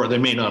been there, or they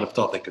may not have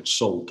thought they could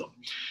sold them.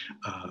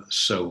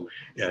 So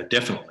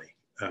definitely,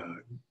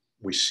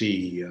 we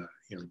see,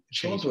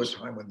 it's also a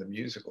time when the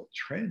musical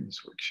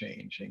trends were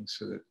changing,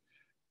 so that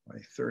by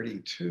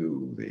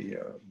 32, the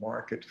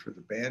market for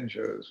the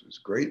banjos was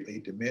greatly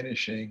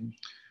diminishing,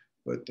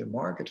 but the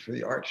market for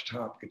the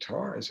archtop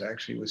guitars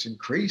actually was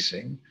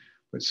increasing,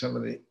 but some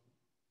of the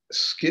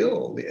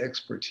skill, the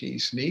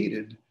expertise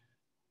needed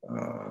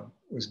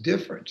was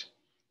different.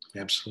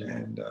 Absolutely.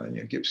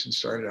 And Gibson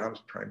started out as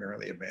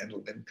primarily a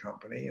mandolin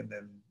company and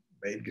then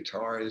made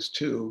guitars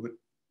too, but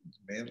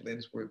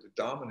mandolins were the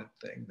dominant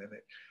thing. Then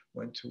it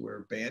went to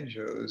where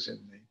banjos in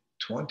the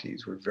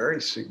 20s were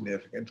very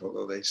significant,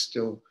 although they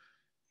still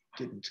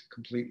didn't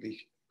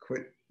completely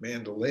quit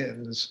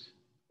mandolins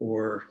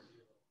or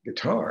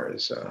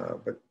guitars.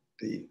 But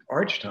the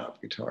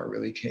archtop guitar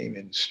really came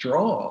in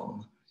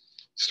strong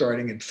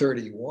starting in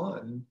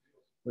 31,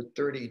 but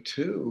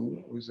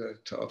 32 was a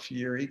tough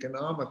year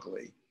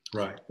economically.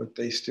 Right. But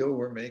they still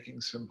were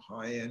making some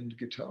high-end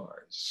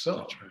guitars. So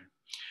that's right.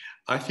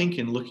 I think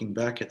in looking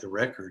back at the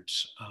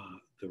records,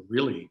 the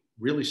really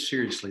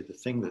seriously, the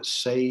thing that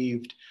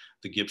saved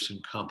the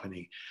Gibson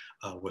company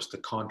was the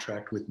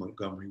contract with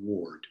Montgomery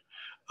Ward,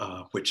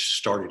 which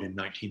started in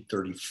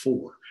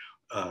 1934.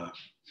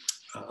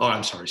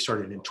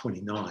 Started in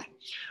 29.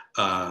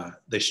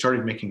 They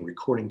started making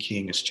Recording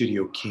King and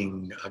Studio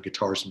King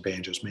guitars and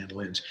banjos,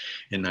 mandolins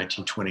in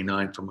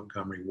 1929 for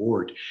Montgomery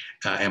Ward.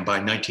 And by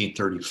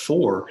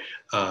 1934,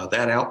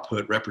 that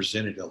output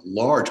represented a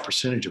large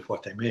percentage of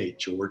what they made.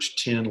 George,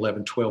 10,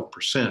 11,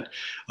 12%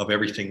 of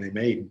everything they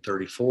made in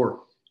 34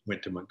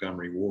 went to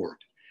Montgomery Ward.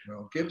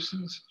 Well,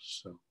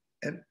 Gibson's,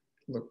 and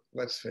look,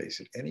 let's face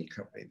it, any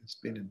company that's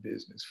been in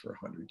business for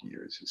 100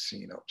 years has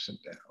seen ups and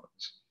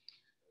downs.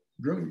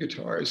 Gruhn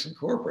Guitars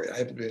Incorporated, I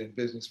haven't been in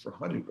business for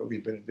 100, but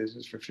we've been in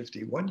business for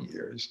 51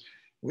 years.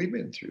 We've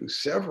been through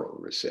several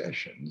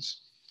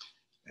recessions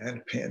and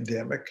a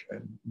pandemic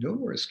and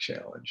numerous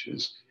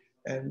challenges.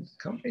 And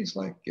companies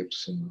like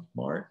Gibson,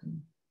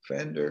 Martin,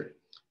 Fender,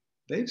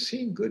 they've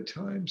seen good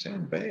times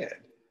and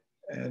bad.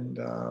 And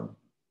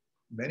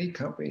many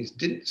companies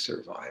didn't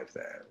survive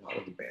that. A lot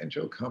of the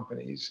banjo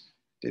companies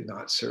did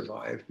not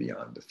survive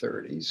beyond the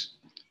 30s.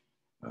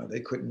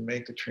 They couldn't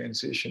make the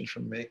transition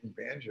from making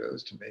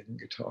banjos to making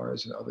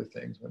guitars and other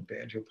things when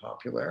banjo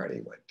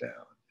popularity went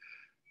down.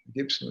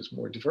 Gibson was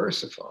more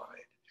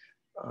diversified.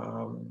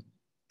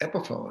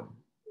 Epiphone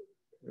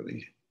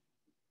really,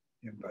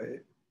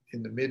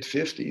 in the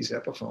mid-50s,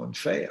 Epiphone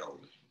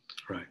failed.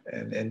 Right.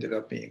 And ended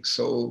up being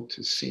sold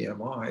to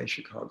CMI,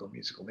 Chicago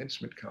Musical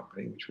Instrument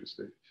Company, which was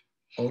the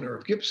owner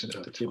of Gibson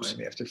at the time,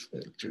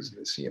 because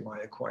the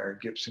CMI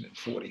acquired Gibson in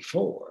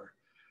 '44.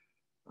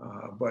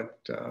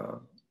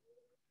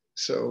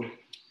 So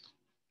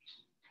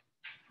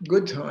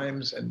good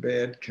times and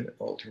bad can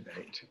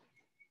alternate.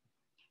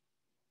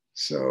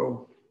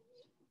 So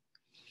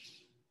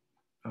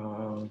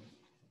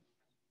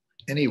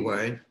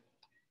anyway,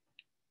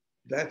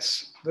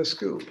 that's the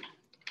scoop.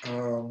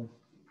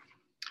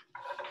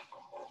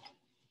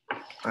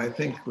 I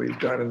think we've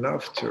got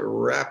enough to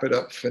wrap it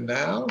up for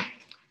now.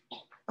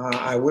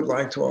 I would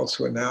like to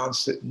also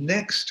announce that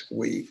next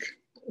week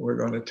we're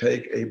going to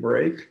take a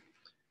break.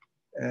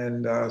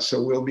 And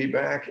so we'll be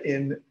back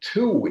in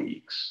 2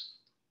 weeks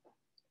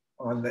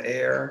on the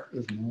air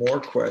with more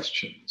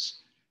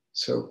questions.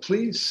 So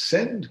please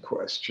send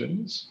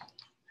questions.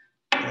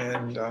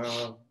 And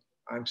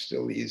I'm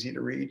still easy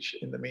to reach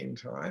in the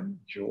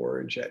meantime,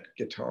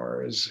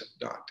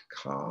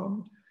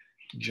 george@guitars.com.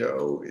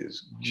 Joe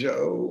is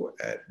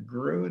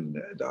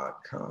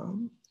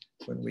joe@gruhn.com.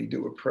 When we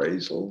do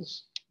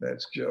appraisals,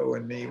 that's Joe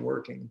and me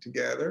working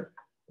together,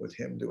 with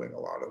him doing a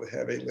lot of the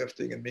heavy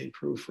lifting and me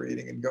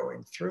proofreading and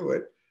going through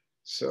it.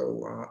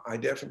 So I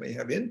definitely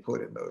have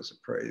input in those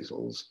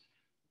appraisals,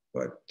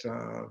 but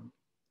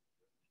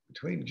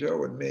between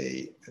Joe and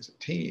me as a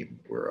team,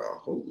 we're a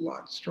whole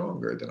lot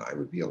stronger than I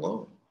would be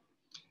alone.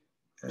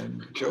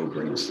 And Joe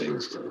brings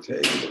things to the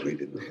table that we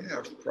didn't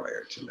have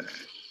prior to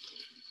that.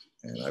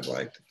 And I'd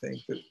like to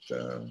think that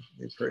the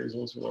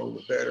appraisals are all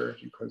the better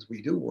because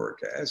we do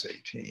work as a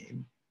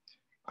team.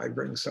 I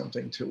bring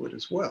something to it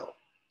as well.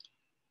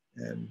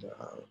 And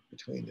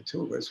between the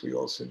two of us, we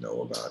also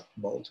know about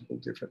multiple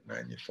different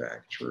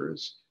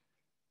manufacturers,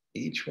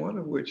 each one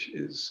of which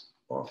is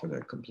often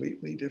a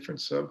completely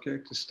different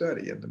subject to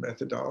study. And the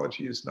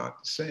methodology is not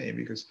the same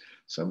because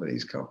some of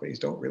these companies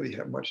don't really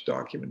have much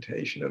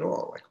documentation at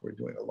all. Like we're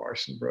doing a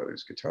Larson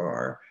Brothers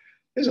guitar.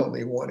 There's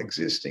only one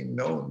existing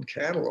known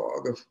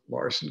catalog of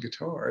Larson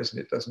guitars,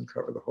 and it doesn't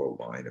cover the whole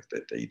line of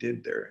that they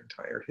did their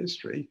entire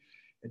history.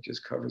 It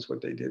just covers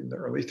what they did in the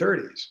early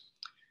 30s.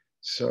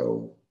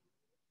 So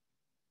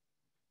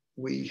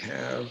we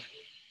have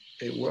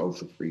a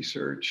wealth of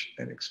research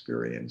and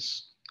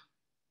experience,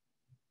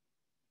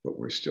 but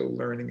we're still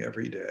learning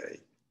every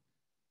day.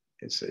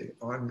 It's an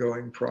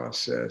ongoing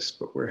process,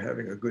 but we're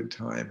having a good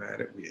time at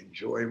it. We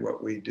enjoy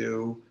what we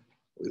do.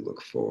 We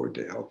look forward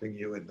to helping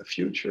you in the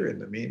future. In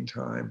the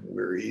meantime,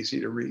 we're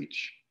easy to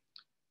reach,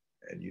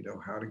 and you know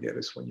how to get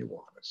us when you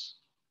want us.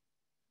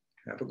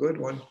 Have a good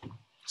one.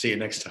 See you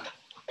next time.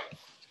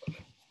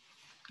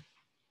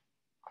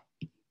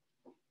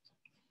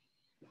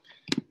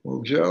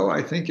 Well, Joe,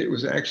 I think it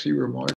was actually remarkable.